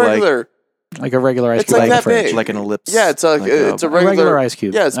just a regular. Like a regular ice It's cube. like in the that fridge. big. like an ellipse. Yeah, it's a regular ice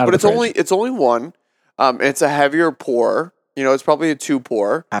cube. Yes, out but of the it's only one. It's a heavier pour. It's probably a 2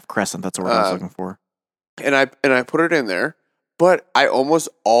 pour. half crescent. That's what I was looking for. And I put it in there. But I almost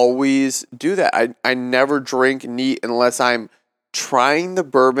always do that. I never drink neat unless I'm trying the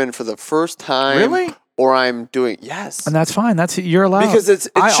bourbon for the first time. Really? or I'm doing yes. And that's fine. You're allowed. Because it's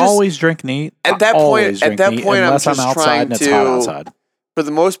I just, always drink neat. At that point, unless I'm just I'm outside trying and it's hot outside. For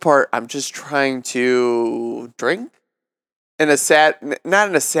the most part, I'm just trying to drink not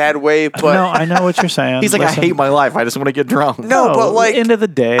in a sad way, but No, I know what you're saying. He's like, Listen, I hate my life. I just want to get drunk. No, but like end of the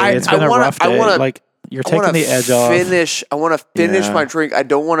day, it's been a rough day. Like you're taking the edge off. I want to finish my drink. I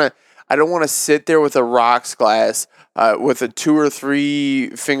don't want to sit there with a rocks glass with a 2 or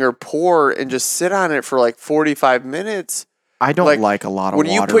 3 finger pour and just sit on it for like 45 minutes. I don't like a lot of water.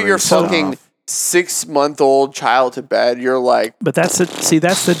 When you put your fucking 6-month-old child to bed, you're like. But that's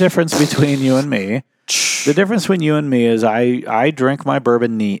the difference between you and me. The difference between you and me is I drink my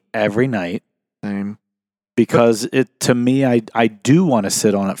bourbon neat every night. Same. Because to me, I do want to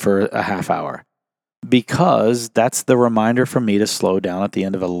sit on it for a half hour. Because that's the reminder for me to slow down at the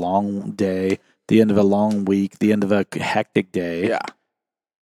end of a long day, the end of a long week, the end of a hectic day. Yeah.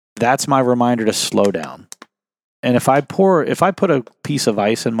 That's my reminder to slow down. And if I put a piece of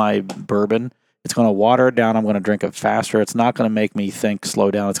ice in my bourbon, it's going to water it down. I'm going to drink it faster. It's not going to make me slow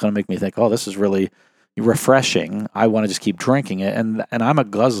down. It's going to make me think, oh, this is really refreshing. I want to just keep drinking it. And I'm a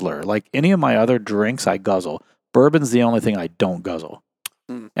guzzler. Like any of my other drinks, I guzzle. Bourbon's the only thing I don't guzzle.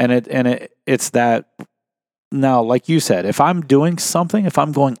 And it's that. Now, like you said, if I'm doing something, if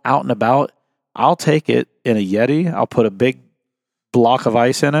I'm going out and about, I'll take it in a Yeti. I'll put a big block of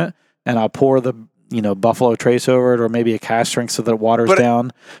ice in it, and I'll pour the Buffalo Trace over it, or maybe a cask strength so that it waters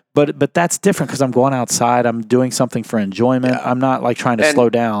down. But that's different because I'm going outside. I'm doing something for enjoyment. Yeah. I'm not like trying to slow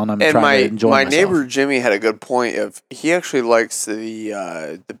down. I'm trying to enjoy myself. My neighbor Jimmy had a good point of he actually likes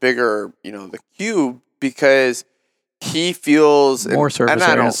the bigger, the cube because he feels more surface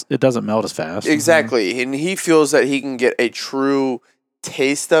area. It doesn't melt as fast. Exactly. Mm-hmm. And he feels that he can get a true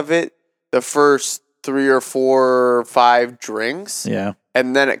taste of it the first 3 or 4 or 5 drinks. Yeah.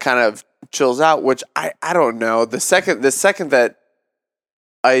 And then it kind of chills out, which I don't know. The second that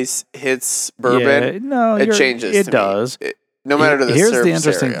ice hits bourbon, it changes. It does. No matter the Here's surface the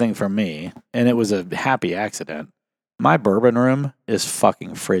interesting area. thing for me, and it was a happy accident. My bourbon room is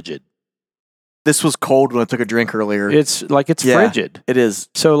fucking frigid. This was cold when I took a drink earlier. It's frigid. It is.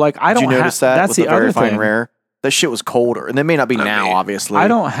 So like I don't notice that. That's the other thing. Rare. That shit was colder, and it may not be now, obviously. I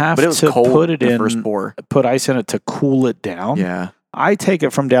don't have but it was to cold put it in. First pour. Put ice in it to cool it down. Yeah. I take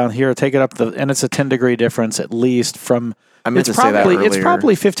it from down here, take it up and it's a 10-degree difference at least from. I meant to say that earlier. It's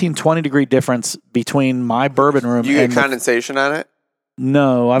probably 15, 20 degree difference between my bourbon room. You get condensation on it?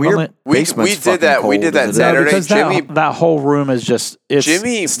 No, we did that. We did that Saturday. Because that whole room is just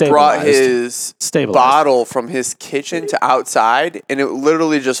Jimmy brought his bottle from his kitchen to outside, and it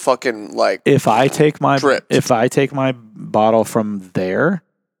literally just fucking like. If I take my bottle from there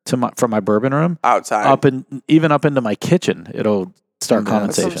from my bourbon room outside, even up into my kitchen, it'll start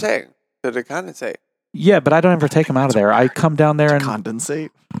condensation. That's what I'm saying. Did it condensate? Yeah, but I don't ever take them out of there. I come down there and condensate.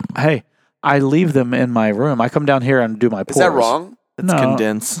 Hey, I leave them in my room. I come down here and do my pours. Is that wrong? It's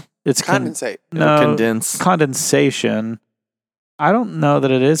condense. It's condensate. Condense. Condensation. I don't know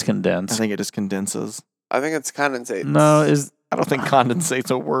that it is condensed. I think it just condenses. I think it's condensate. No, I don't think condensate's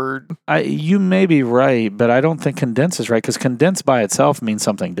a word. You may be right, but I don't think condense is right because condense by itself means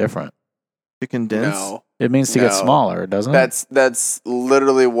something different. To condense? No. It means to get smaller, doesn't it? That's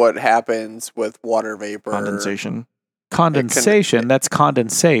literally what happens with water vapor. Condensation. Condensation. That's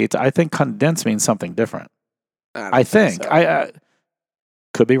condensate. I think condense means something different. I think. I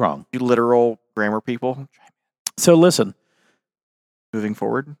could be wrong. You literal grammar people. So listen. Moving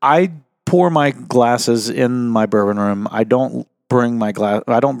forward. I pour my glasses in my bourbon room. I don't bring my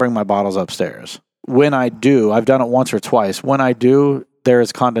bottles upstairs. When I do, I've done it once or twice. When I do, there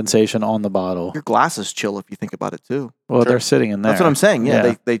is condensation on the bottle. Your glasses chill if you think about it too. Well, they're sitting in there. That's what I'm saying.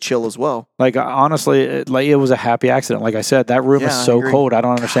 Yeah. They chill as well. Like honestly, it was a happy accident. Like I said, that room is so cold. I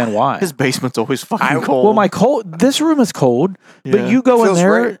don't understand why. His basement's always fucking cold. Well, this room is cold, but you go in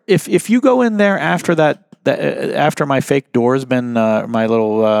there. Right. If you go in there after after my fake door's been my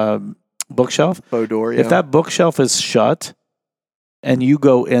little bookshelf, faux door. If that bookshelf is shut, and you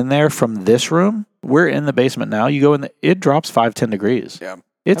go in there from this room, we're in the basement now. You go in, it drops 5-10 degrees. Yeah,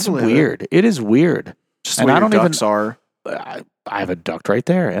 it's weird. It is weird. Just and I don't even. Are. I have a duct right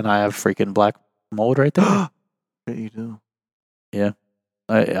there, and I have freaking black mold right there. Yeah, you do. Yeah,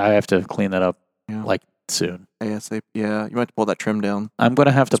 I have to clean that up like soon. ASAP. Yeah, you might have to pull that trim down. I'm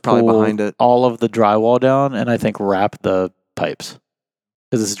gonna have to pull behind it. All of the drywall down, and I think wrap the pipes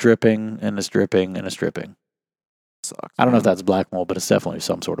because it's dripping and it's dripping and it's dripping. Sucks. I don't know if that's black mold, but it's definitely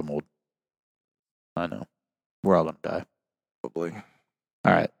some sort of mold. I know. We're all gonna die. Probably.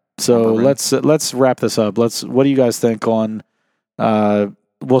 All right. So let's wrap this up. What do you guys think on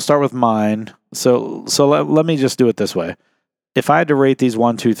we'll start with mine. So let me just do it this way. If I had to rate these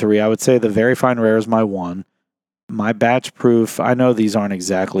 1, 2, 3, I would say the Very Fine Rare is my 1. My batch proof, I know these aren't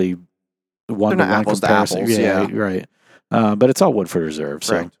exactly one-to-one comparison. Yeah, right. But it's all Woodford Reserve.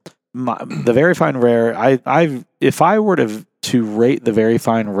 So correct. The Very Fine Rare, if I were to rate the Very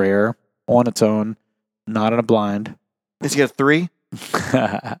Fine Rare on its own, not in a blind, Is he a 3?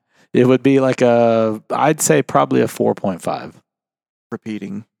 it would be like I'd say probably a 4.5.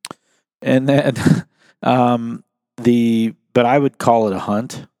 Repeating. And then but I would call it a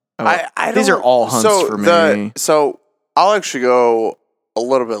hunt. Oh, these are all hunts for me. So I'll actually go a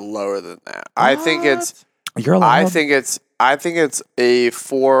little bit lower than that. I think it's You're allowed. I think it's a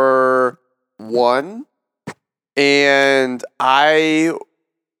 4-1, and I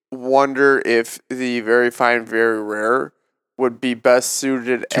wonder if the Very Fine, Very Rare would be best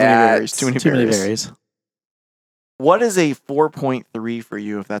suited Too many at berries. Too many too many berries. berries. What is a 4.3 for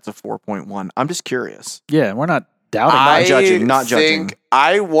you if that's a 4.1? I'm just curious. Yeah, we're not doubting. Not judging, not judging.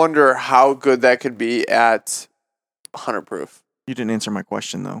 I wonder how good that could be at 100 proof. You didn't answer my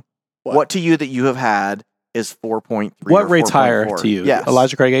question, though. What? What to you that you have had is 4.3 What or rate's 4.4? higher to you? Yes.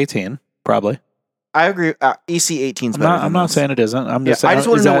 Elijah Craig 18, probably. I agree. EC 18 is better I'm not saying it isn't. I'm Yeah, just saying. I just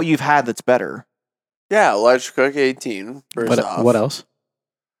want is to know that- what you've had that's better. Yeah, Elijah Cook 18. First off. What else?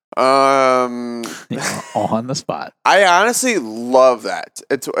 Um, On the spot. I honestly love that.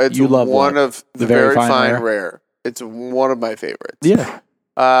 It's You love one what? of the Very Fine Rare. It's one of my favorites. Yeah.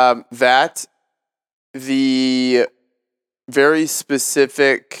 That the very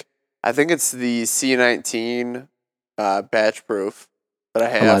specific. I think it's the C19 batch proof that I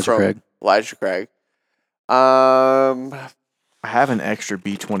have Elijah from Craig. Elijah Craig. I have an extra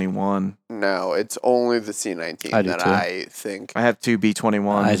B21. No, it's only the C19 I do that too. I think. I have 2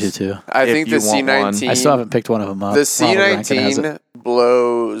 B21s. I do too. I If think the you want one. C19. I still haven't picked one of them up. The Ronald Rankin has it. C19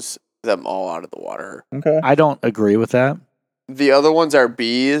 blows them all out of the water. Okay. I don't agree with that. The other ones are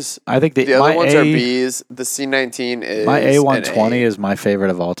Bs. I think The other ones are Bs. The C19 is My A120 an A. is my favorite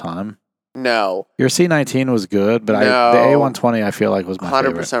of all time. No, Your C19 was good, but No. the A120 I feel like was my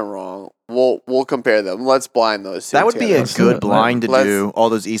 100% favorite. wrong. We'll compare them. Let's blind those two. That would be together. a Let's do good it. blind to Let's- do, all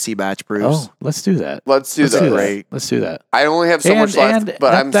those EC batch proofs. Oh, let's do that. Let's do Let's do those. that. Great. Let's do that. I only have so much left,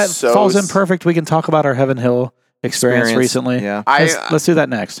 but that falls in perfect. We can talk about our Heaven Hill experience recently. Yeah. Let's do that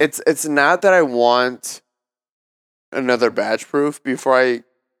next. It's not that I want another batch proof before I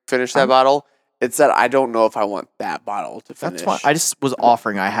finish that bottle. It's that I don't know if I want that bottle to finish. That's fine. I just was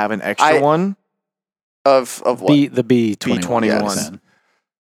offering. I have an extra one. Of what? the B21. B21. Yes.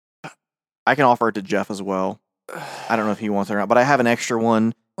 I can offer it to Jeff as well. I don't know if he wants it or not, but I have an extra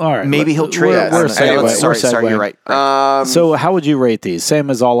one. All right. Maybe he'll trade. We're, it. we're, Okay, segue, let's- sorry, we're you're segueing. right. So how would you rate these? Same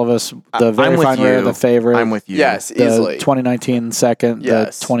as all of us. The I'm Very with Fine Rare, you. the favorite. I'm with you. yes, the easily. 2019 second,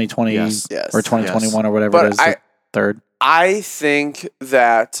 Yes. the 2020 Yes. Yes. or 2021 or whatever But it is, the third. I think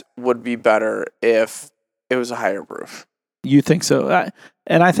that would be better if it was a higher proof. You think so?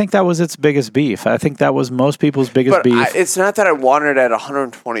 And I think that was its biggest beef. I think that was most people's biggest But beef. it's not that I wanted it at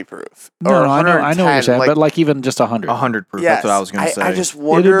 120 proof. No, or I know what you're 110, saying, but like even just 100. 100 proof. yes, That's what I was going to say. I just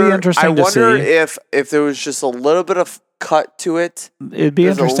wonder. interesting I to wonder see. if there was just a little bit of cut to it. It'd be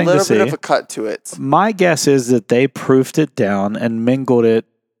There's interesting a to little see. bit of a cut to it. My guess is that they proofed it down and mingled it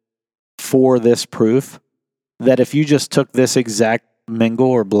for this proof. That if you just took this exact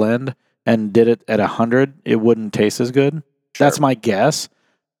mingle or blend and did it at 100, it wouldn't taste as good. Sure. That's my guess.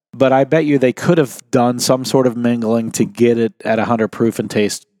 But I bet you they could have done some sort of mingling to get it at 100 proof and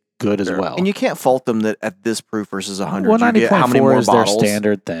taste good as well. And you can't fault them that at this proof versus 100, you get how many 90.4 more is bottles? their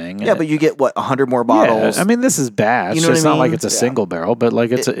standard thing. Yeah, but you get, what, 100 more bottles? Yeah, I mean, this is batch. You know what It's I not like mean? it's a Yeah. single barrel, but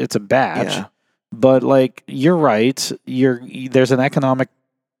like it's a batch. Yeah. But like you're right. There's an economic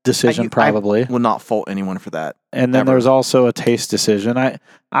decision probably, will not fault anyone for that. and then ever. there's also a taste decision.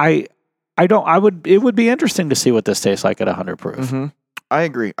 It would be interesting to see what this tastes like at 100 proof. Mm-hmm. I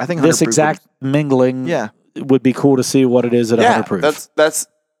agree. I think 100 This proof exact mingling yeah, would be cool to see what it is at 100 proof. That's.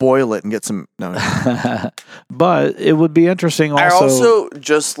 boil it and get some. No, But it would be interesting also. I also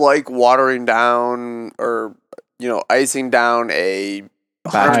just like watering down or icing down a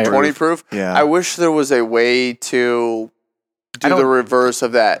 120 proof. yeah. I wish there was a way to do the reverse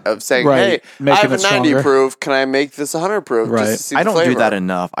of that, of saying, Right, hey, I making have a it 90 stronger. proof. Can I make this 100 proof? Right. Just to see I the don't do flavor? that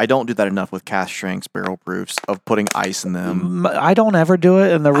enough. I don't do that enough with cast strengths barrel proofs of putting ice in them. I don't ever do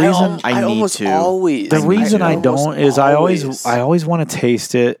it, and the reason I need almost to. always. the reason I almost don't is I always want to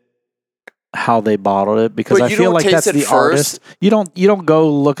taste it how they bottled it because But I you feel don't like taste that's it the artist. You don't go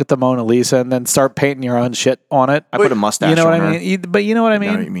look at the Mona Lisa and then start painting your own shit on it. I put a mustache You know what on I her. mean? But you know what I I know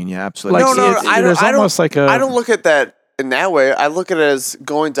what mean? you mean. Yeah, absolutely. Like, No, there's almost like a. I don't look at that in that way. I look at it as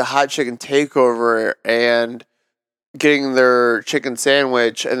going to Hot Chicken Takeover and getting their chicken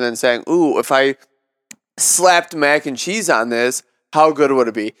sandwich and then saying, ooh, if I slapped mac and cheese on this, how good would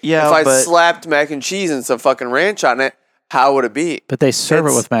it be? Yeah, if I but- slapped mac and cheese and some fucking ranch on it, how would it be? But they serve it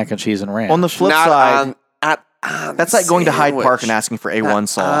It's with mac and cheese and ranch. On the flip Not side, on that's the like going to Hyde Park and sandwich. asking for A1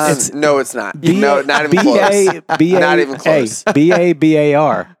 sauce. No, it's not. B- No, not even close. Not even close.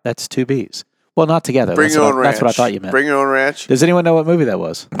 B-A-B-A-R. That's two B's. Well, not together. Bring That's your what own I- ranch. That's what I thought you meant. Bring your own ranch. Does anyone know what movie that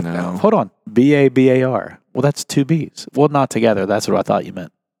was? No. Hold on. B-A-B-A-R. Well, that's two B's. Well, not together. That's what I thought you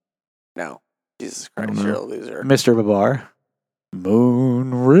meant. No. Jesus Christ, you're a loser. Mr. Babar.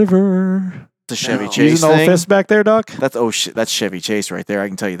 Moon River. It's a Chevy No. Chase Using old thing. fist back there, Doc? That's that's Chevy Chase right there. I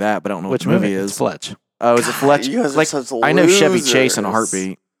can tell you that, but I don't know Which which movie movie? it It's is. Fletch. Oh, is it Fletch? You guys are Like such I know Chevy Chase in a losers.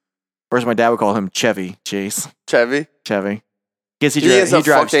 heartbeat. Whereas my dad would call him Chevy Chase. Chevy? Chevy. Guess he is a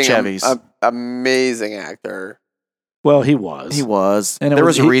drives fucking Chevys. amazing actor. Well, he was. He was. And it There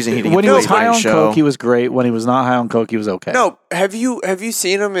was a reason he didn't when get he was paid by high his on show. coke, he was great. When he was not high on coke, he was okay. No, have you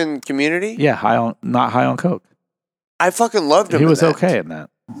seen him in Community? Yeah, not high on coke. I fucking loved him. He in was that. okay in that.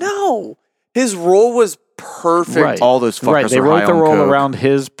 No, his role was perfect. Right. All those fuckers Right, they are wrote high the on role coke. around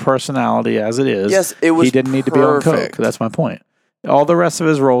his personality as it is. Yes, it was. He didn't need to be on coke. perfect. That's my point. All the rest of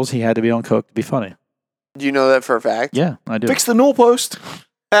his roles, he had to be on coke to be funny. Do you know that for a fact? Yeah, I do. Fix the null post.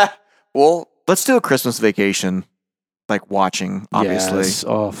 Well, Let's do a Christmas vacation, like watching. Obviously, Yes.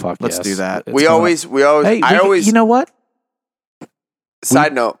 Oh fuck. Let's yes. do that. It's we coming always. up. Hey, you know what?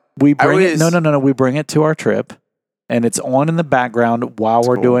 Side note. We I bring it. always- No. We bring it to our trip, and it's on in the background while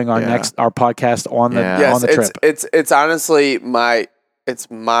we're cool. doing our Yeah. our podcast on the Yeah. Yes, on the trip. it's honestly my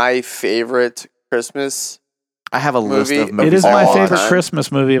favorite Christmas I have a list Movie. of movies. It is of my all favorite time.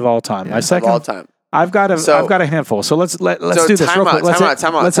 Christmas movie of all time. Yeah. My Of second. of all time. I've got a handful. So let's So do this real quick. Let's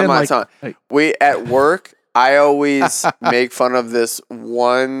time out. Hey. We at work, I always make fun of this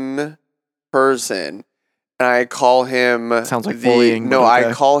one person, and I call him. Sounds like the bullying, no. but I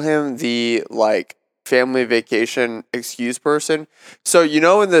okay. call him the family vacation excuse person. So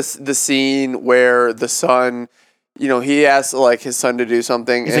in the scene where the son. He asks his son to do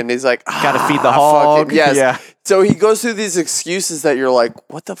something, He's and he's like, Gotta feed the fucking- hog. Yes. Yeah. So he goes through these excuses that you're like,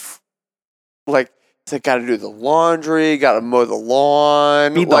 what the he's like, got to do the laundry, got to mow the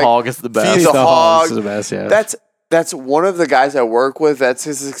lawn. Feed the hog is the best. Feed the hog. This is the best. Yeah. That's one of the guys I work with. That's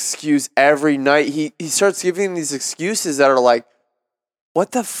his excuse every night. He starts giving these excuses that are like,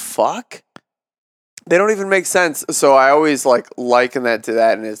 what the fuck? They don't even make sense. So I always liken that to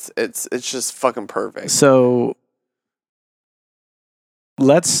that, and it's just fucking perfect. So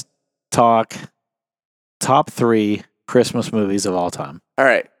let's talk top 3 Christmas movies of all time. All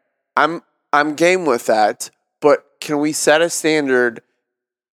right, I'm game with that, but can we set a standard?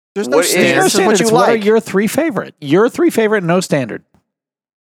 There's no What is- standard. There's no This is what standards. you What are like. your 3 favorite? Your 3 favorite, no standard.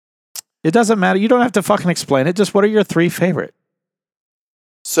 It doesn't matter. You don't have to fucking explain it. Just what are your 3 favorite?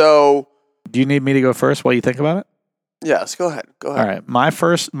 So Do you need me to go first while you think about it? yes, go ahead. Go All ahead. right.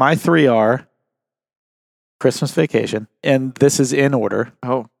 My 3 are Christmas Vacation, and this is in order.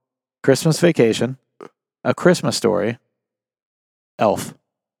 Oh, Christmas Vacation, A Christmas Story, Elf.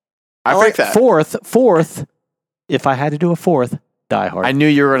 I like that. Fourth, if I had to do a fourth, Die Hard. I knew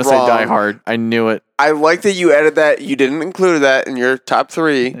you were going to say Wrong. Die Hard. I knew it. I like that you added that. You didn't include that in your top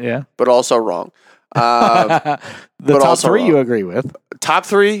 3, Yeah. but also wrong. The but top also 3 wrong. you agree with. Top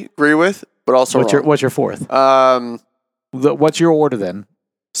 3, agree with, but also wrong. What's your fourth? What's your order then?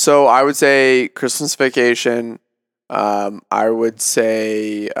 So I would say Christmas Vacation. I would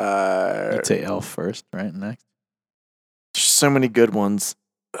say You'd say Elf first, right? Next. So many good ones.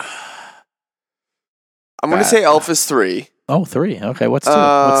 I'm going to say Elf is 3. Oh, 3. Okay, what's 2?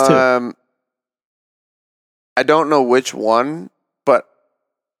 What's 2? I don't know which one, but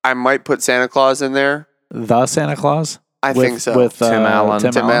I might put Santa Claus in there. The Santa Claus? I think so. With Tim Allen.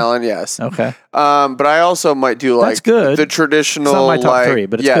 Tim Allen, yes. Okay. But I also might do That's good. the traditional. It's not my top 3,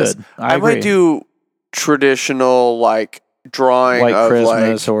 but it's yes, good. I agree. might do traditional drawing White of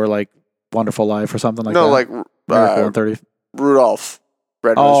Christmas or Wonderful Life or something like no that. like Miracle on 30. Rudolph.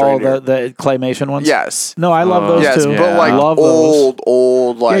 Red-Nosed Oh, Reindeer. the claymation ones? Yes. No, I love those Yes, too. but I love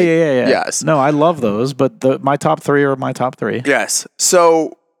old those. Yeah. Yes. No, I love those, but my top 3 are my top 3. Yes.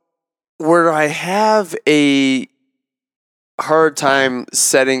 So where I have a hard time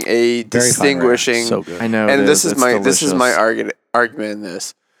setting a Very fine, distinguishing right? So good. I know. and it this is It's my delicious. argument in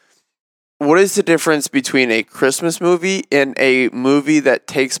this. What is the difference between a Christmas movie and a movie that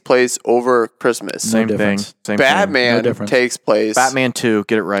takes place over Christmas? Same thing. difference. Same thing. Batman No difference. takes place. Batman 2.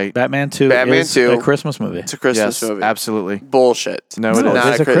 Get it right. Batman 2 Batman is 2. a Christmas movie. It's a Christmas Yes, movie. absolutely. Bullshit. No, No, it is.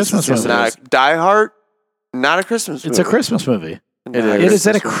 it's a Christmas It's movie. not. Die Hard. Not a Christmas movie. It's a Christmas movie. It It is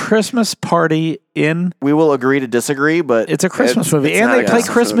at a Christmas movie. Christmas party in. We will agree to disagree, but It's a Christmas movie, it's and not they a play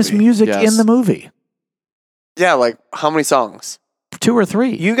Christmas Christmas movie. music Yes. in the movie. Yeah, like how many songs? 2 or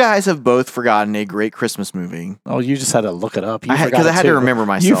 3. you guys have both forgotten a great Christmas movie. Oh, you just had to look it up. You forgot Because I it had too. to remember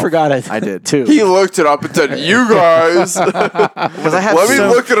myself. You forgot it. I did. too. He looked it up and said, "You guys." Because I have Let me so,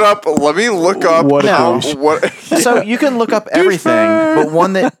 look it up. Let me look up What a how douche. what. so you can look up everything, but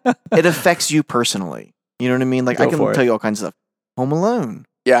one that it affects you personally. You know what I mean? Like Go I can for it. tell you all kinds of stuff. Home Alone.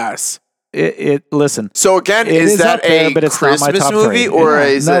 Yes. Listen. So again, It is is that up there, a but it's not my Christmas top movie 3. or Yeah.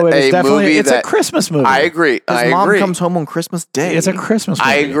 is No, it is a definitely movie it's that a Christmas movie. I agree. His I mom agree. comes home on Christmas Day. It's a Christmas movie.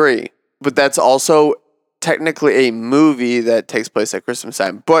 I agree. But that's also technically a movie that takes place at Christmas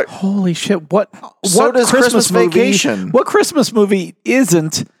time. But Holy shit! What? So what does Christmas Vacation. What Christmas movie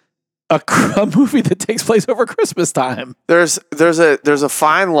isn't a movie that takes place over Christmas time? there's a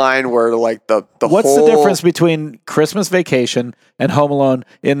fine line where like the What's whole, the difference between Christmas Vacation and Home Alone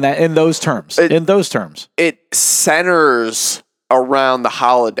in those terms? In those terms, it centers around the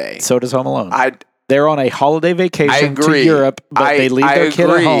holiday. so does Home Alone. I They're on a holiday I vacation to agree. Europe, but they leave their kid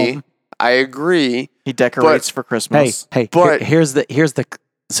at home. I agree. He decorates for Hey, Christmas. But- here's the.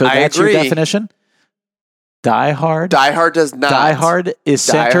 So I that's agree. your definition. Die Hard. Die Hard does not. Die Hard is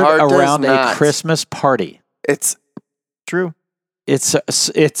Die centered Hard does around a not. Christmas party. It's True. It's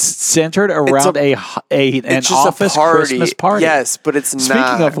centered around an it's just office a party. Christmas party. Yes, but it's Speaking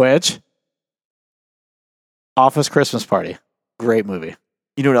not. of which, Office Christmas Party, great movie.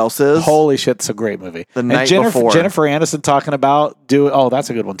 You know what else is? Holy shit, it's a great movie. The And Night Jennifer, Before. Jennifer Aniston talking about oh, that's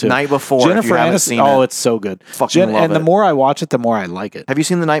a good one too. Night Before. Jennifer if you haven't Aniston. seen Oh, it. it's so good. Fucking love and it. the more I watch it, the more I like it. Have you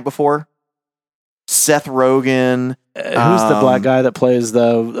seen The Night Before? Seth Rogen Who's the black guy that plays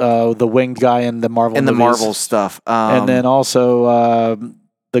the winged guy in the Marvel and the movies? Marvel stuff. And then also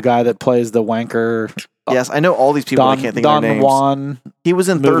the guy that plays the wanker. yes, I know all these people. I can't think of Don their names. Juan. He was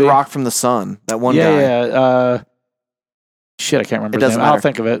in movie. Third Rock from the Sun. That one Yeah, guy. yeah. Shit, I can't remember It his doesn't name. I'll matter.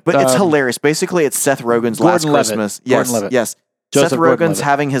 think of it. But it's hilarious. Basically, it's Seth Rogen's last Gordon-Levitt. Christmas. Yes, Gordon-Levitt. yes. Joseph Seth Rogen's Gordon-Levitt.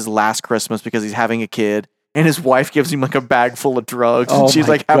 having his last Christmas because he's having a kid, and his wife gives him like a bag full of drugs, Oh and she's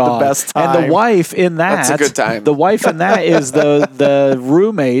my like, "Have God. the best time." And the wife in that, That's a good time. The wife in that is the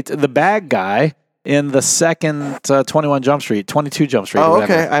roommate, the bad guy in the second 21 Jump Street, 22 Jump Street. or Oh,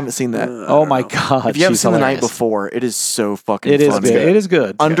 whatever. okay. I haven't seen that. Oh my God! If you haven't she's seen The hilarious. Night Before, it is so fucking It is fun. good. It is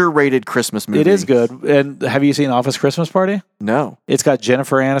good. Underrated Christmas movie. It is good. And have you seen Office Christmas Party? No. It's got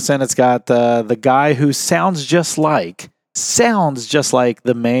Jennifer Aniston. It's got the guy who sounds just like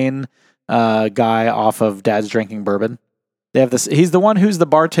the main guy off of Dad's Drinking Bourbon. They have this. He's the one who's the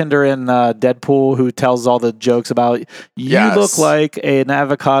bartender in Deadpool who tells all the jokes about you Yes. look like an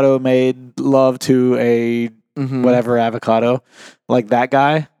avocado made love to a Mhm. whatever avocado, like that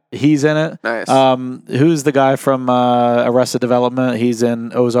guy. He's in it. Nice. Who's the guy from Arrested Development? He's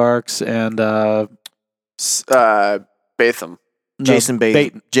in Ozarks and Batham. Jason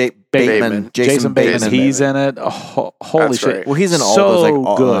Bateman. Bateman. Jason Bateman. Jason He's in it. Oh, holy That's shit! right. Well, he's in all so those.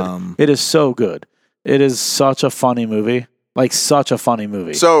 Like, good. It is so good. It is such a funny movie. Like such a funny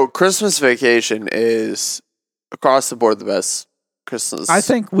movie. So Christmas Vacation is across the board the best Christmas. I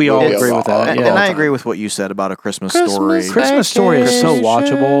think we all movie agree of with all- that. and, Yeah. and I agree with what you said about A Christmas Story. Christmas Story is so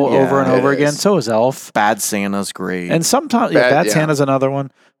watchable Yeah, over and it over is. again. So is Elf. Bad Santa's great. And sometimes Bad- Bad yeah. Santa's another one.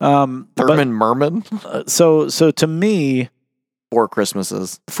 Thurman Merman. So to me, Four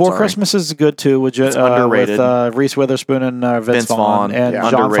Christmases. Four Sorry. Christmas is good too. With underrated. Reese Witherspoon and Vince Vaughn and Yeah.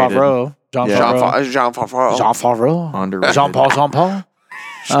 John Underrated. Favreau. Yeah. Jean Favreau. Jean Favreau. Underrated. Jean Paul.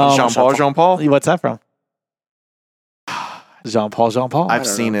 Jean Paul. What's that from? Jean Paul. I've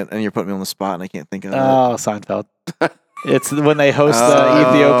seen it, and you're putting me on the spot, and I can't think of it. Oh, Seinfeld. It's when they host the Oh.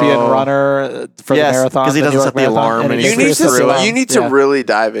 Ethiopian runner for Yes, the marathon. 'cause he the doesn't New York set the Marathon, alarm and he he You gets need just to to through you need to Yeah. really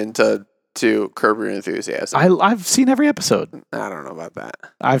dive into Curb Your Enthusiasm. I've seen every episode. I don't know about that.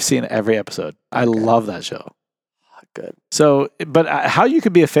 I've seen every episode. I love that show. Good. So, but how you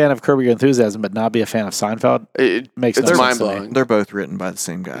could be a fan of Curb Your Enthusiasm but not be a fan of Seinfeld It, makes it's no mind sense to me. blowing. They're both written by the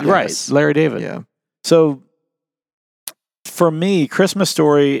same guy. Right, Larry David. Yeah. So, for me, Christmas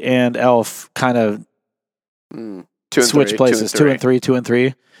Story and Elf kind of Two and switch three, places. 2 and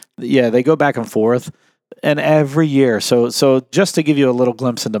 3. Yeah, they go back and forth, and every year. So just to give you a little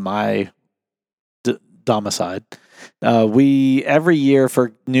glimpse into my domicile, we every year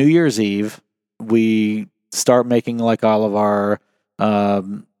for New Year's Eve we start making like all of our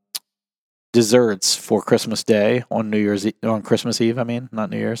desserts for Christmas Day on on Christmas Eve. I mean, not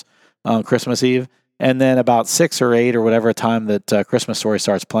New Year's, Christmas Eve. And then about 6 or 8 or whatever time that Christmas Story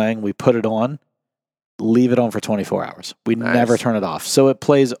starts playing, we put it on leave it on for 24 hours. We Nice. never turn it off. So it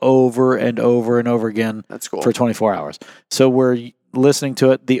plays over and over and over again That's cool. for 24 hours. So we're listening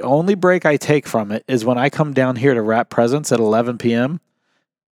to it. The only break I take from it is when I come down here to wrap presents at 11 p.m.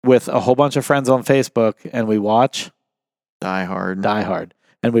 with a whole bunch of friends on Facebook, and we watch Die Hard. Die Hard.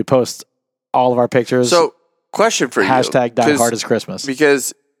 And we post all of our pictures. So, question for you. Hashtag Die Hard is Christmas.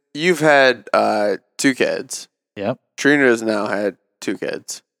 Because you've had 2 kids. Yep. Trina has now had 2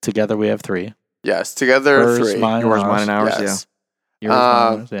 kids. Together we have 3. Yes, together Hers, 3. mine, Yours, ours. mine, and ours. Yes. Yours,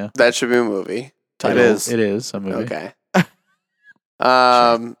 mine, ours, yeah. That should be a movie. It is. It is a movie. Okay.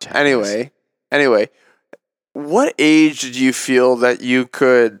 Check Anyway, what age did you feel that you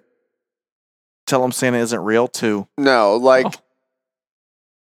could Tell them Santa isn't real too.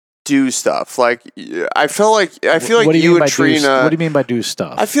 do stuff? Like I feel like What do you mean by and Trina. what do you mean by do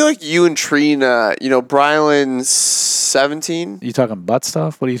stuff? I feel like you and Trina. Brylan's 17. You talking butt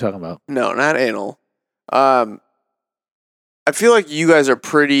stuff? What are you talking about? No, not anal. I feel like you guys are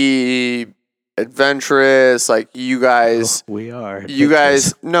pretty adventurous. Like you guys, We are. you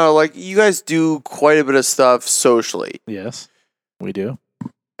guys do quite a bit of stuff socially. Yes, we do.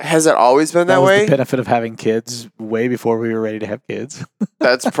 Has it always been that was way? the benefit of having kids way before we were ready to have kids.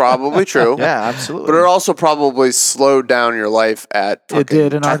 That's probably true. Yeah, absolutely. But it also probably slowed down your life at It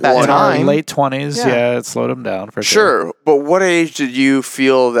did in our, at that in our time. late 20s. Yeah. Yeah, it slowed them down for sure. Sure. But what age did you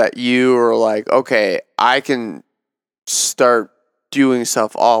feel that you were like, okay, I can start doing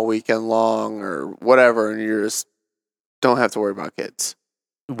stuff all weekend long or whatever, and you just don't have to worry about kids?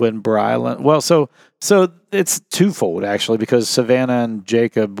 When Brylan, well, so it's twofold actually, because Savannah and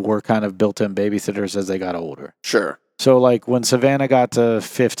Jacob were kind of built-in babysitters as they got older. Sure. So like when Savannah got to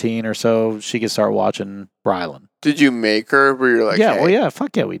 15 or so, she could start watching Brylan. Did you make her where you're like, yeah, hey, well, yeah,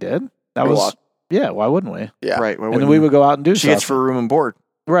 fuck yeah, we did. That we was walk- yeah. Why wouldn't we? Yeah. Right. And then we would go out and do She stuff. gets for room and board.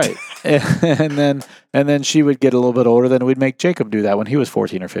 Right. and then she would get a little bit older. Then we'd make Jacob do that when he was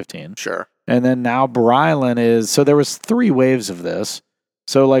 14 or 15. Sure. And then now Brylan is, so there was 3 waves of this.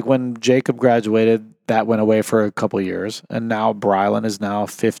 So like when Jacob graduated, that went away for a couple of years. And now Brylan is now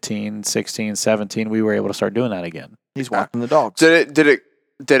 15, 16, 17. We were able to start doing that again. He's walking the dogs. Did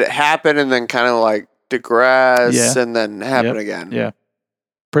it happen and then kind of like digress Yeah. and then happen Yep. again? Yeah.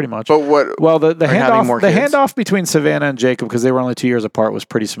 Pretty much. But what? Well, the having more kids. handoff between Savannah and Jacob, because they were only 2 years apart, was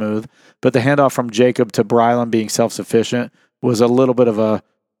pretty smooth. But the handoff from Jacob to Brylan being self-sufficient was a little bit of a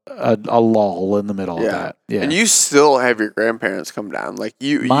lull in the middle of that. Yeah. And you still have your grandparents come down, like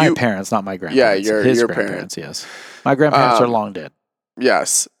my parents, not my grandparents. your His parents. Yes. My grandparents are long dead.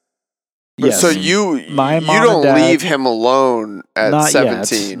 Yes. Yes. So you My you mom don't and dad- leave him alone at Not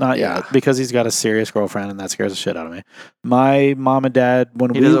 17. yet. Not yeah. yet. Because he's got a serious girlfriend, and that scares the shit out of me. My mom and dad,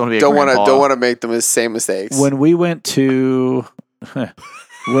 when He we doesn't want to be a Don't want grandpa. to make the same mistakes. when we went to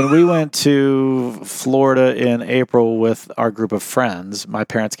when we went to Florida in April with our group of friends, my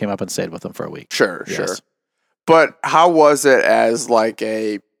parents came up and stayed with them for a week. Sure. Yes. But how was it as like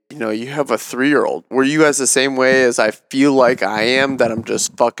you have a 3-year-old? Were you guys the same way as I feel like I am, that I'm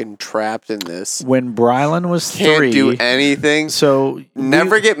just fucking trapped in this? When Brylan was Can't 3, do anything. so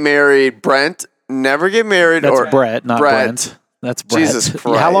Never get married, Brent. Never get married. that's or Brett, not Brent. That's Brett. Jesus How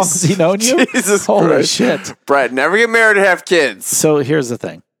long Christ. has he known you? Jesus Holy Christ. shit. Brett, never get married and have kids. So here's the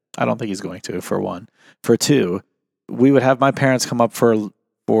thing. I don't think he's going to, for one. For two, we would have my parents come up for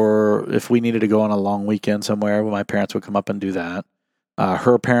if we needed to go on a long weekend somewhere, my parents would come up and do that.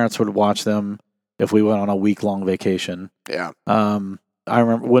 Her parents would watch them if we went on a week-long vacation. Yeah. I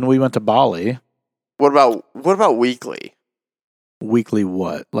remember when we went to Bali. What about weekly? Weekly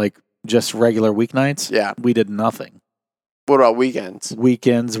what? Like just regular weeknights? Yeah. We did nothing. What about weekends?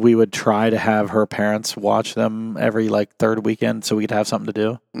 Weekends, we would try to have her parents watch them every like third weekend so we could have something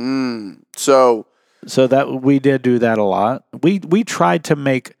to do. So that we did do that a lot. We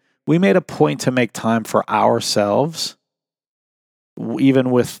made a point to make time for ourselves, even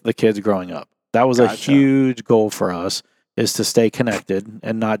with the kids growing up. That was a Gotcha. huge goal for us, is to stay connected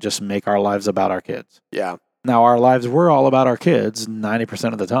and not just make our lives about our kids. yeah, Now, our lives were all about our kids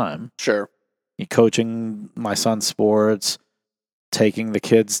 90% of the time. sure. Coaching my son's sports, taking the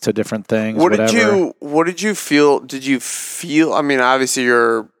kids to different things, What whatever. did you feel? Did you feel? I mean, obviously,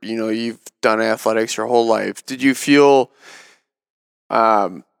 you've done athletics your whole life. Did you feel?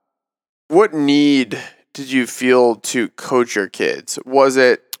 What need did you feel to coach your kids? Was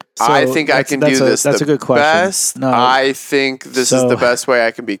it? So I think I can do this. That's the a good question. Best. No. I think this is So- the best way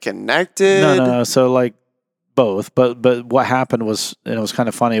I can be connected. No. So like both, but what happened was, and it was kind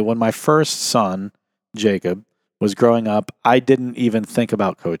of funny, when my first son, Jacob, was growing up, I didn't even think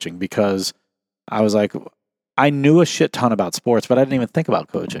about coaching because I was like, I knew a shit ton about sports, but I didn't even think about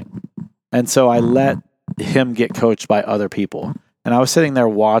coaching. And so I let him get coached by other people. And I was sitting there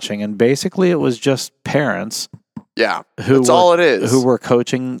watching, and basically it was just parents. Yeah, that's all it is. Who were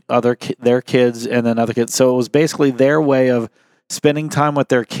coaching their kids and then other kids. So it was basically their way of spending time with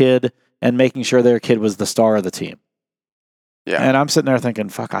their kid and making sure their kid was the star of the team. Yeah. And I'm sitting there thinking,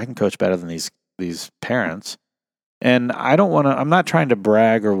 fuck, I can coach better than these parents. And I don't want to, I'm not trying to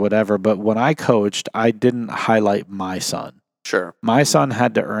brag or whatever, but when I coached, I didn't highlight my son. Sure. My son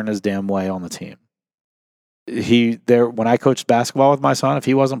had to earn his damn way on the team. When I coached basketball with my son, if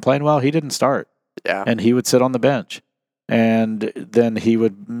he wasn't playing well, he didn't start. Yeah. And he would sit on the bench. And then he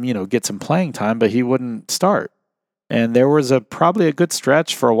would, get some playing time, but he wouldn't start. And there was probably a good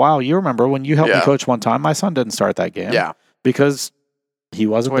stretch for a while. You remember when you helped me coach one time, my son didn't start that game. Yeah. Because he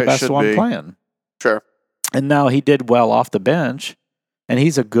wasn't the best one playing. Sure. And now he did well off the bench, and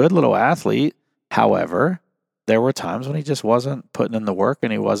he's a good little athlete. However, there were times when he just wasn't putting in the work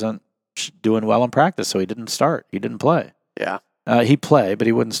and he wasn't doing well in practice, so he didn't start. He didn't play. Yeah. He'd play, but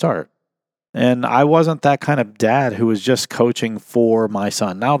he wouldn't start. And I wasn't that kind of dad who was just coaching for my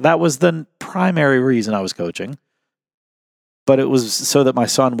son. Now, that was the primary reason I was coaching, but it was so that my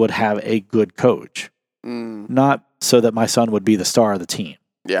son would have a good coach, not so that my son would be the star of the team.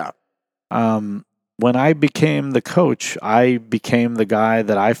 Yeah. When I became the coach, I became the guy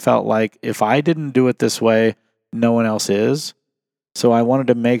that I felt like if I didn't do it this way, no one else is. So I wanted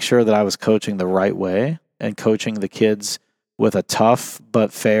to make sure that I was coaching the right way and coaching the kids with a tough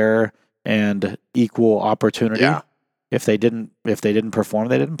but fair and equal opportunity. Yeah. If they didn't perform,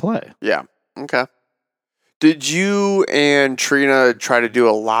 they didn't play. Yeah. Okay. Did you and Trina try to do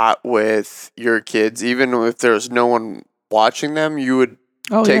a lot with your kids, even if there's no one watching them? You would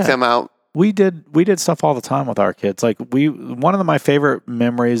take them out. We did stuff all the time with our kids. Like one of my favorite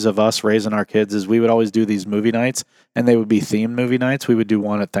memories of us raising our kids is we would always do these movie nights, and they would be themed movie nights. We would do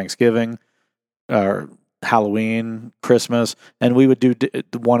one at Thanksgiving, or Halloween, Christmas, and we would do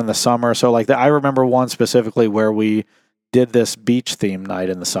one in the summer. So like I remember one specifically where we did this beach theme night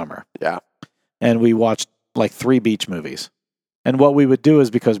in the summer. Yeah, and we watched like 3 beach movies. And what we would do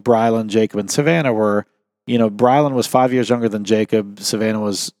is because Brylan, Jacob, and Savannah were, Brylan was 5 years younger than Jacob. Savannah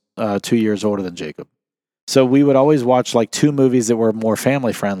was 2 years older than Jacob. So we would always watch like 2 movies that were more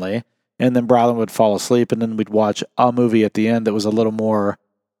family friendly, and then Brylan would fall asleep, and then we'd watch a movie at the end that was a little more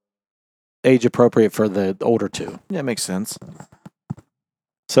age appropriate for the older 2. Yeah, it makes sense.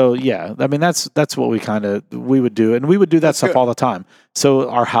 So yeah, I mean that's what we would do, and we would do that stuff all the time. So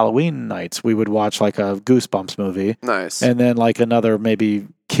our Halloween nights, we would watch like a Goosebumps movie, nice, and then like another maybe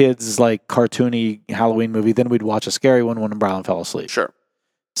kids like cartoony Halloween movie. Then we'd watch a scary one when Brylan fell asleep. Sure.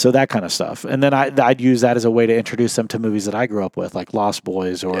 So that kind of stuff. And then I'd use that as a way to introduce them to movies that I grew up with, like Lost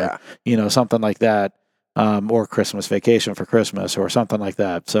Boys or, something like that, or Christmas Vacation for Christmas or something like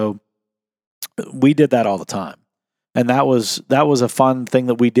that. So we did that all the time. And that was a fun thing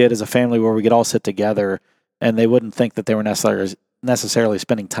that we did as a family where we could all sit together and they wouldn't think that they were necessarily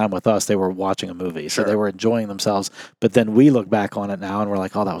spending time with us. They were watching a movie. Sure. So they were enjoying themselves. But then we look back on it now and we're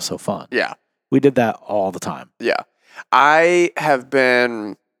like, oh, that was so fun. Yeah. We did that all the time. Yeah. I have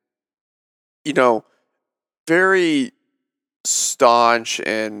been, very staunch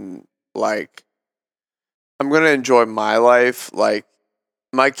and like, I'm going to enjoy my life. Like,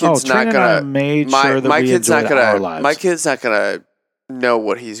 my kid's not going to, my kid's not going to know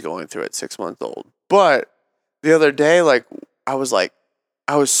what he's going through at 6 months old. But the other day, like, I was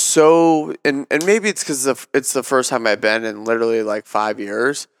so, and maybe it's because it's the first time I've been in literally like 5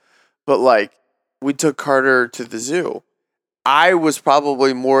 years, but like, we took Carter to the zoo. I was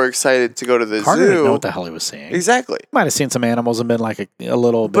probably more excited to go to the Carter zoo. Didn't know what the hell he was seeing. Exactly. Might have seen some animals and been like a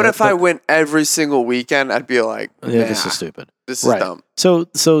little bit. But if I went every single weekend, I'd be like, yeah, this is stupid. This is dumb.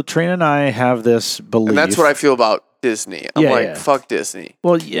 So Trina and I have this belief. And that's what I feel about Disney. I'm fuck Disney.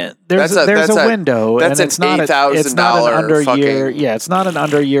 Well, yeah, there's a window. That's and it's an $8,000 it's not an under fucking year. Yeah, it's not an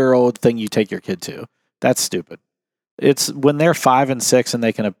under year old thing you take your kid to. That's stupid. It's when they're 5 and 6 and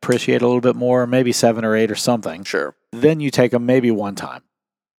they can appreciate a little bit more, maybe 7 or 8 or something. Sure. Then you take them maybe one time.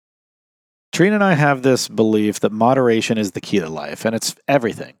 Trina and I have this belief that moderation is the key to life, and it's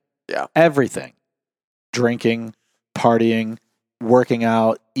everything. Yeah. Everything. Drinking, partying, working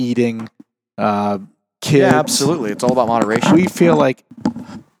out, eating, kids. Yeah, absolutely. It's all about moderation. We feel like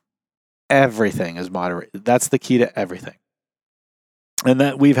everything is moderate. That's the key to everything. And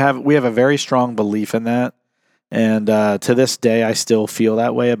that we have a very strong belief in that. And to this day, I still feel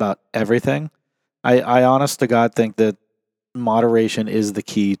that way about everything. I honest to God think that moderation is the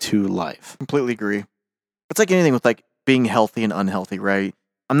key to life. Completely agree. It's like anything with like being healthy and unhealthy, right?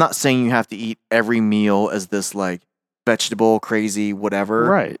 I'm not saying you have to eat every meal as this like vegetable, crazy, whatever.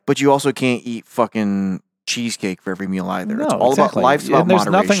 Right. But you also can't eat fucking cheesecake for every meal either. No, It's all exactly. about life's about and there's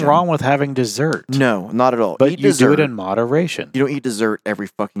moderation. nothing wrong with having dessert. No, not at all. But eat you dessert. do it in moderation. You don't eat dessert every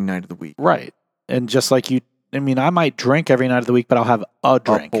fucking night of the week. Right. And just like I might drink every night of the week, but I'll have a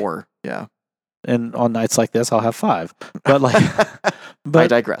drink. 4, yeah. And on nights like this, I'll have 5. But like, I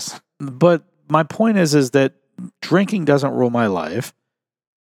digress. But my point is that drinking doesn't rule my life.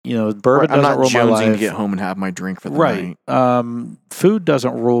 Bourbon I'm doesn't not rule my jonesing life. to get home and have my drink for the Right. night. Food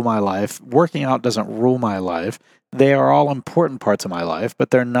doesn't rule my life. Working out doesn't rule my life. They are all important parts of my life, but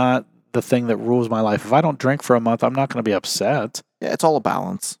they're not the thing that rules my life. If I don't drink for a month, I'm not going to be upset. Yeah, it's all a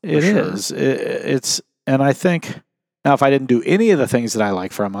balance. It is. And I think now, if I didn't do any of the things that I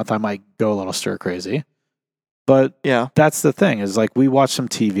like for a month, I might go a little stir crazy. But yeah, that's the thing is like we watch some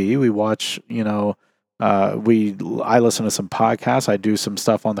TV, we watch, I listen to some podcasts, I do some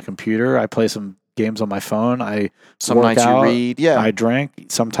stuff on the computer, I play some games on my phone, some work nights out, you read, yeah, I drink,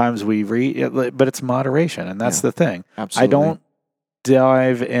 sometimes we read, but it's moderation, and that's the thing. Absolutely. I don't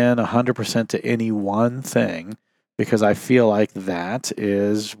dive in 100% to any one thing because I feel like that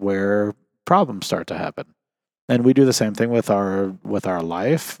is where problems start to happen. And we do the same thing with our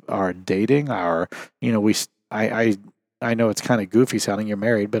life, our dating, I know it's kind of goofy sounding, you're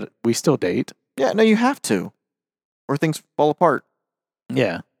married, but we still date. Yeah, no, you have to, or things fall apart.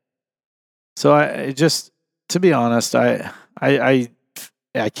 Yeah. So I just, to be honest, I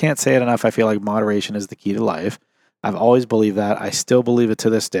can't say it enough. I feel like moderation is the key to life. I've always believed that. I still believe it to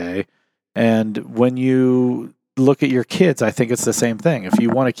this day. And when you look at your kids, I think it's the same thing. If you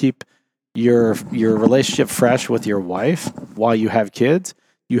want to keep your relationship fresh with your wife while you have kids,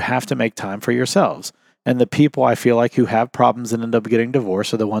 you have to make time for yourselves. And the people I feel like who have problems and end up getting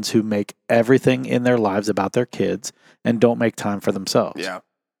divorced are the ones who make everything in their lives about their kids and don't make time for themselves. Yeah.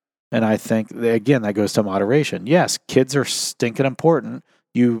 And I think, again, that goes to moderation. Yes, kids are stinking important.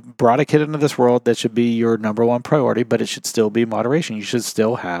 You brought a kid into this world that should be your number one priority, but it should still be moderation. You should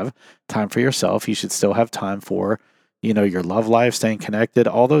still have time for yourself. You should still have time for, your love life, staying connected,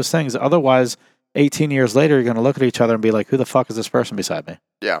 all those things. Otherwise, 18 years later, you're going to look at each other and be like, who the fuck is this person beside me?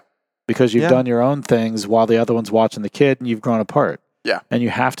 Yeah. Because you've done your own things while the other one's watching the kid and you've grown apart. Yeah. And you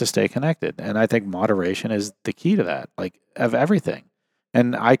have to stay connected. And I think moderation is the key to that, like of everything.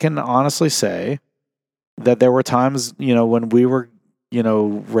 And I can honestly say that there were times, when we were,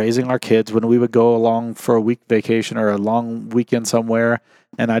 raising our kids, when we would go along for a week vacation or a long weekend somewhere,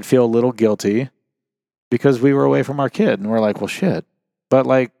 and I'd feel a little guilty because we were away from our kid. And we're like, well, shit. But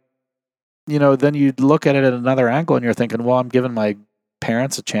then you look at it at another angle and you're thinking, well, I'm giving my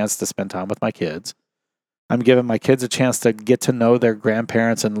parents a chance to spend time with my kids. I'm giving my kids a chance to get to know their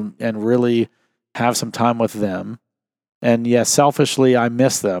grandparents and really have some time with them. And yes, selfishly, I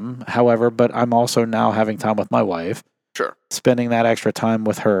miss them. However, but I'm also now having time with my wife. Sure. Spending that extra time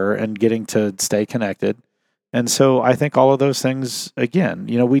with her and getting to stay connected. And so I think all of those things, again,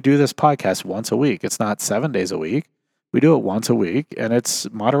 we do this podcast once a week. It's not 7 days a week. We do it once a week, and it's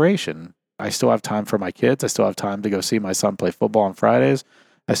moderation. I still have time for my kids. I still have time to go see my son play football on Fridays.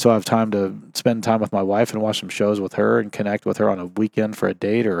 I still have time to spend time with my wife and watch some shows with her and connect with her on a weekend for a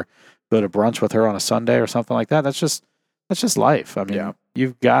date or go to brunch with her on a Sunday or something like that. That's just life. I mean,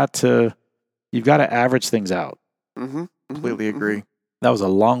 you've got to average things out. Mm-hmm. Completely agree. That was a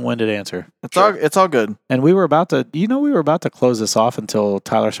long-winded answer. It's all good. And we were about to close this off until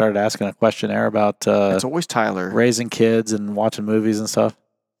Tyler started asking a questionnaire about it's always Tyler raising kids and watching movies and stuff.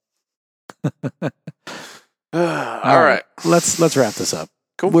 All right. Let's wrap this up.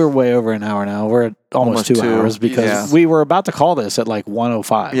 Cool. We're way over an hour now. We're at almost 2 hours because we were about to call this at like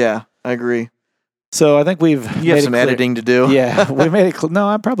 1:05. Yeah, I agree. So I think you have some editing to do. Yeah, we made it. No,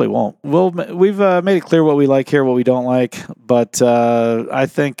 I probably won't. We've made it clear what we like here, what we don't like. But I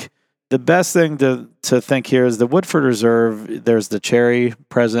think the best thing to think here is the Woodford Reserve. There's the cherry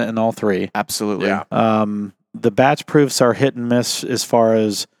present in all three. Absolutely. Yeah. The batch proofs are hit and miss as far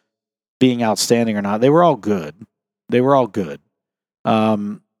as being outstanding or not. They were all good.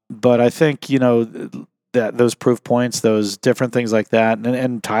 But I think that those proof points, those different things like that,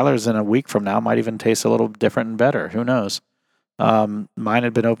 and Tyler's in a week from now might even taste a little different and better. Who knows? Mine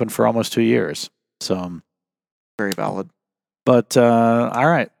had been open for almost 2 years. So very valid. But all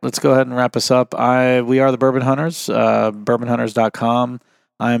right, let's go ahead and wrap us up. We are the Bourbon Hunters, bourbonhunters.com.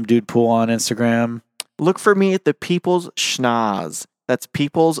 I am Dude Pool on Instagram. Look for me at the People's Schnoz. That's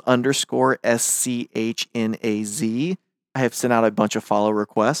People's _SCHNAZ. I have sent out a bunch of follow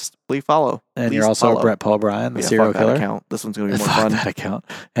requests. Please follow. And Please you're also follow. Brett Paul Bryan, the Yeah, serial fuck killer. that account. This one's going to be more Fuck fun. that account.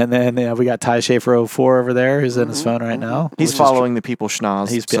 And then we got Ty Schaefer 04 over there, who's in his phone right now. He's which is following the people schnoz.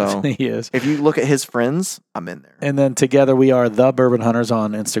 So he is. if you look at his friends, I'm in there. And then together we are the Bourbon Hunters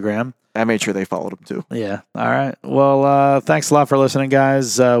on Instagram. I made sure they followed him too. Yeah. All right. Well, thanks a lot for listening,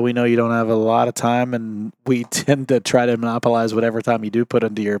 guys. We know you don't have a lot of time, and we tend to try to monopolize whatever time you do put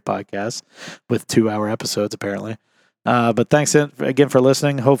into your podcast with 2-hour episodes, apparently. But thanks again for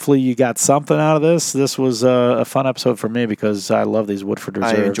listening. Hopefully you got something out of this. This was a fun episode for me because I love these Woodford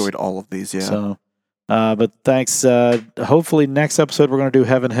Reserves. I enjoyed all of these, yeah. So, but thanks. Hopefully next episode we're going to do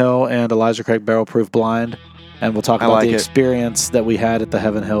Heaven Hill and Elijah Craig Barrel Proof Blind. And we'll talk about the experience that we had at the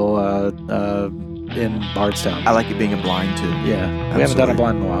Heaven Hill in Bardstown. I like it being a blind too. Yeah. We haven't done a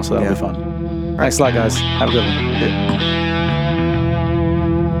blind in a while, so that'll be fun. Thanks a lot, guys. Have a good one. Yeah.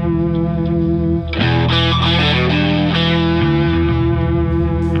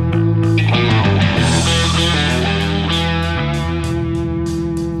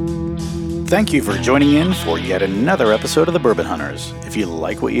 Thank you for joining in for yet another episode of the Bourbon Hunters. If you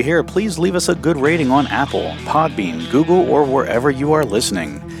like what you hear, please leave us a good rating on Apple, Podbean, Google, or wherever you are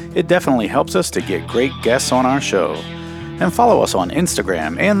listening. It definitely helps us to get great guests on our show. And follow us on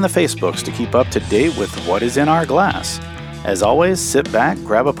Instagram and the Facebooks to keep up to date with what is in our glass. As always, sit back,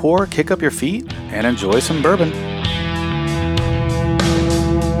 grab a pour, kick up your feet, and enjoy some bourbon.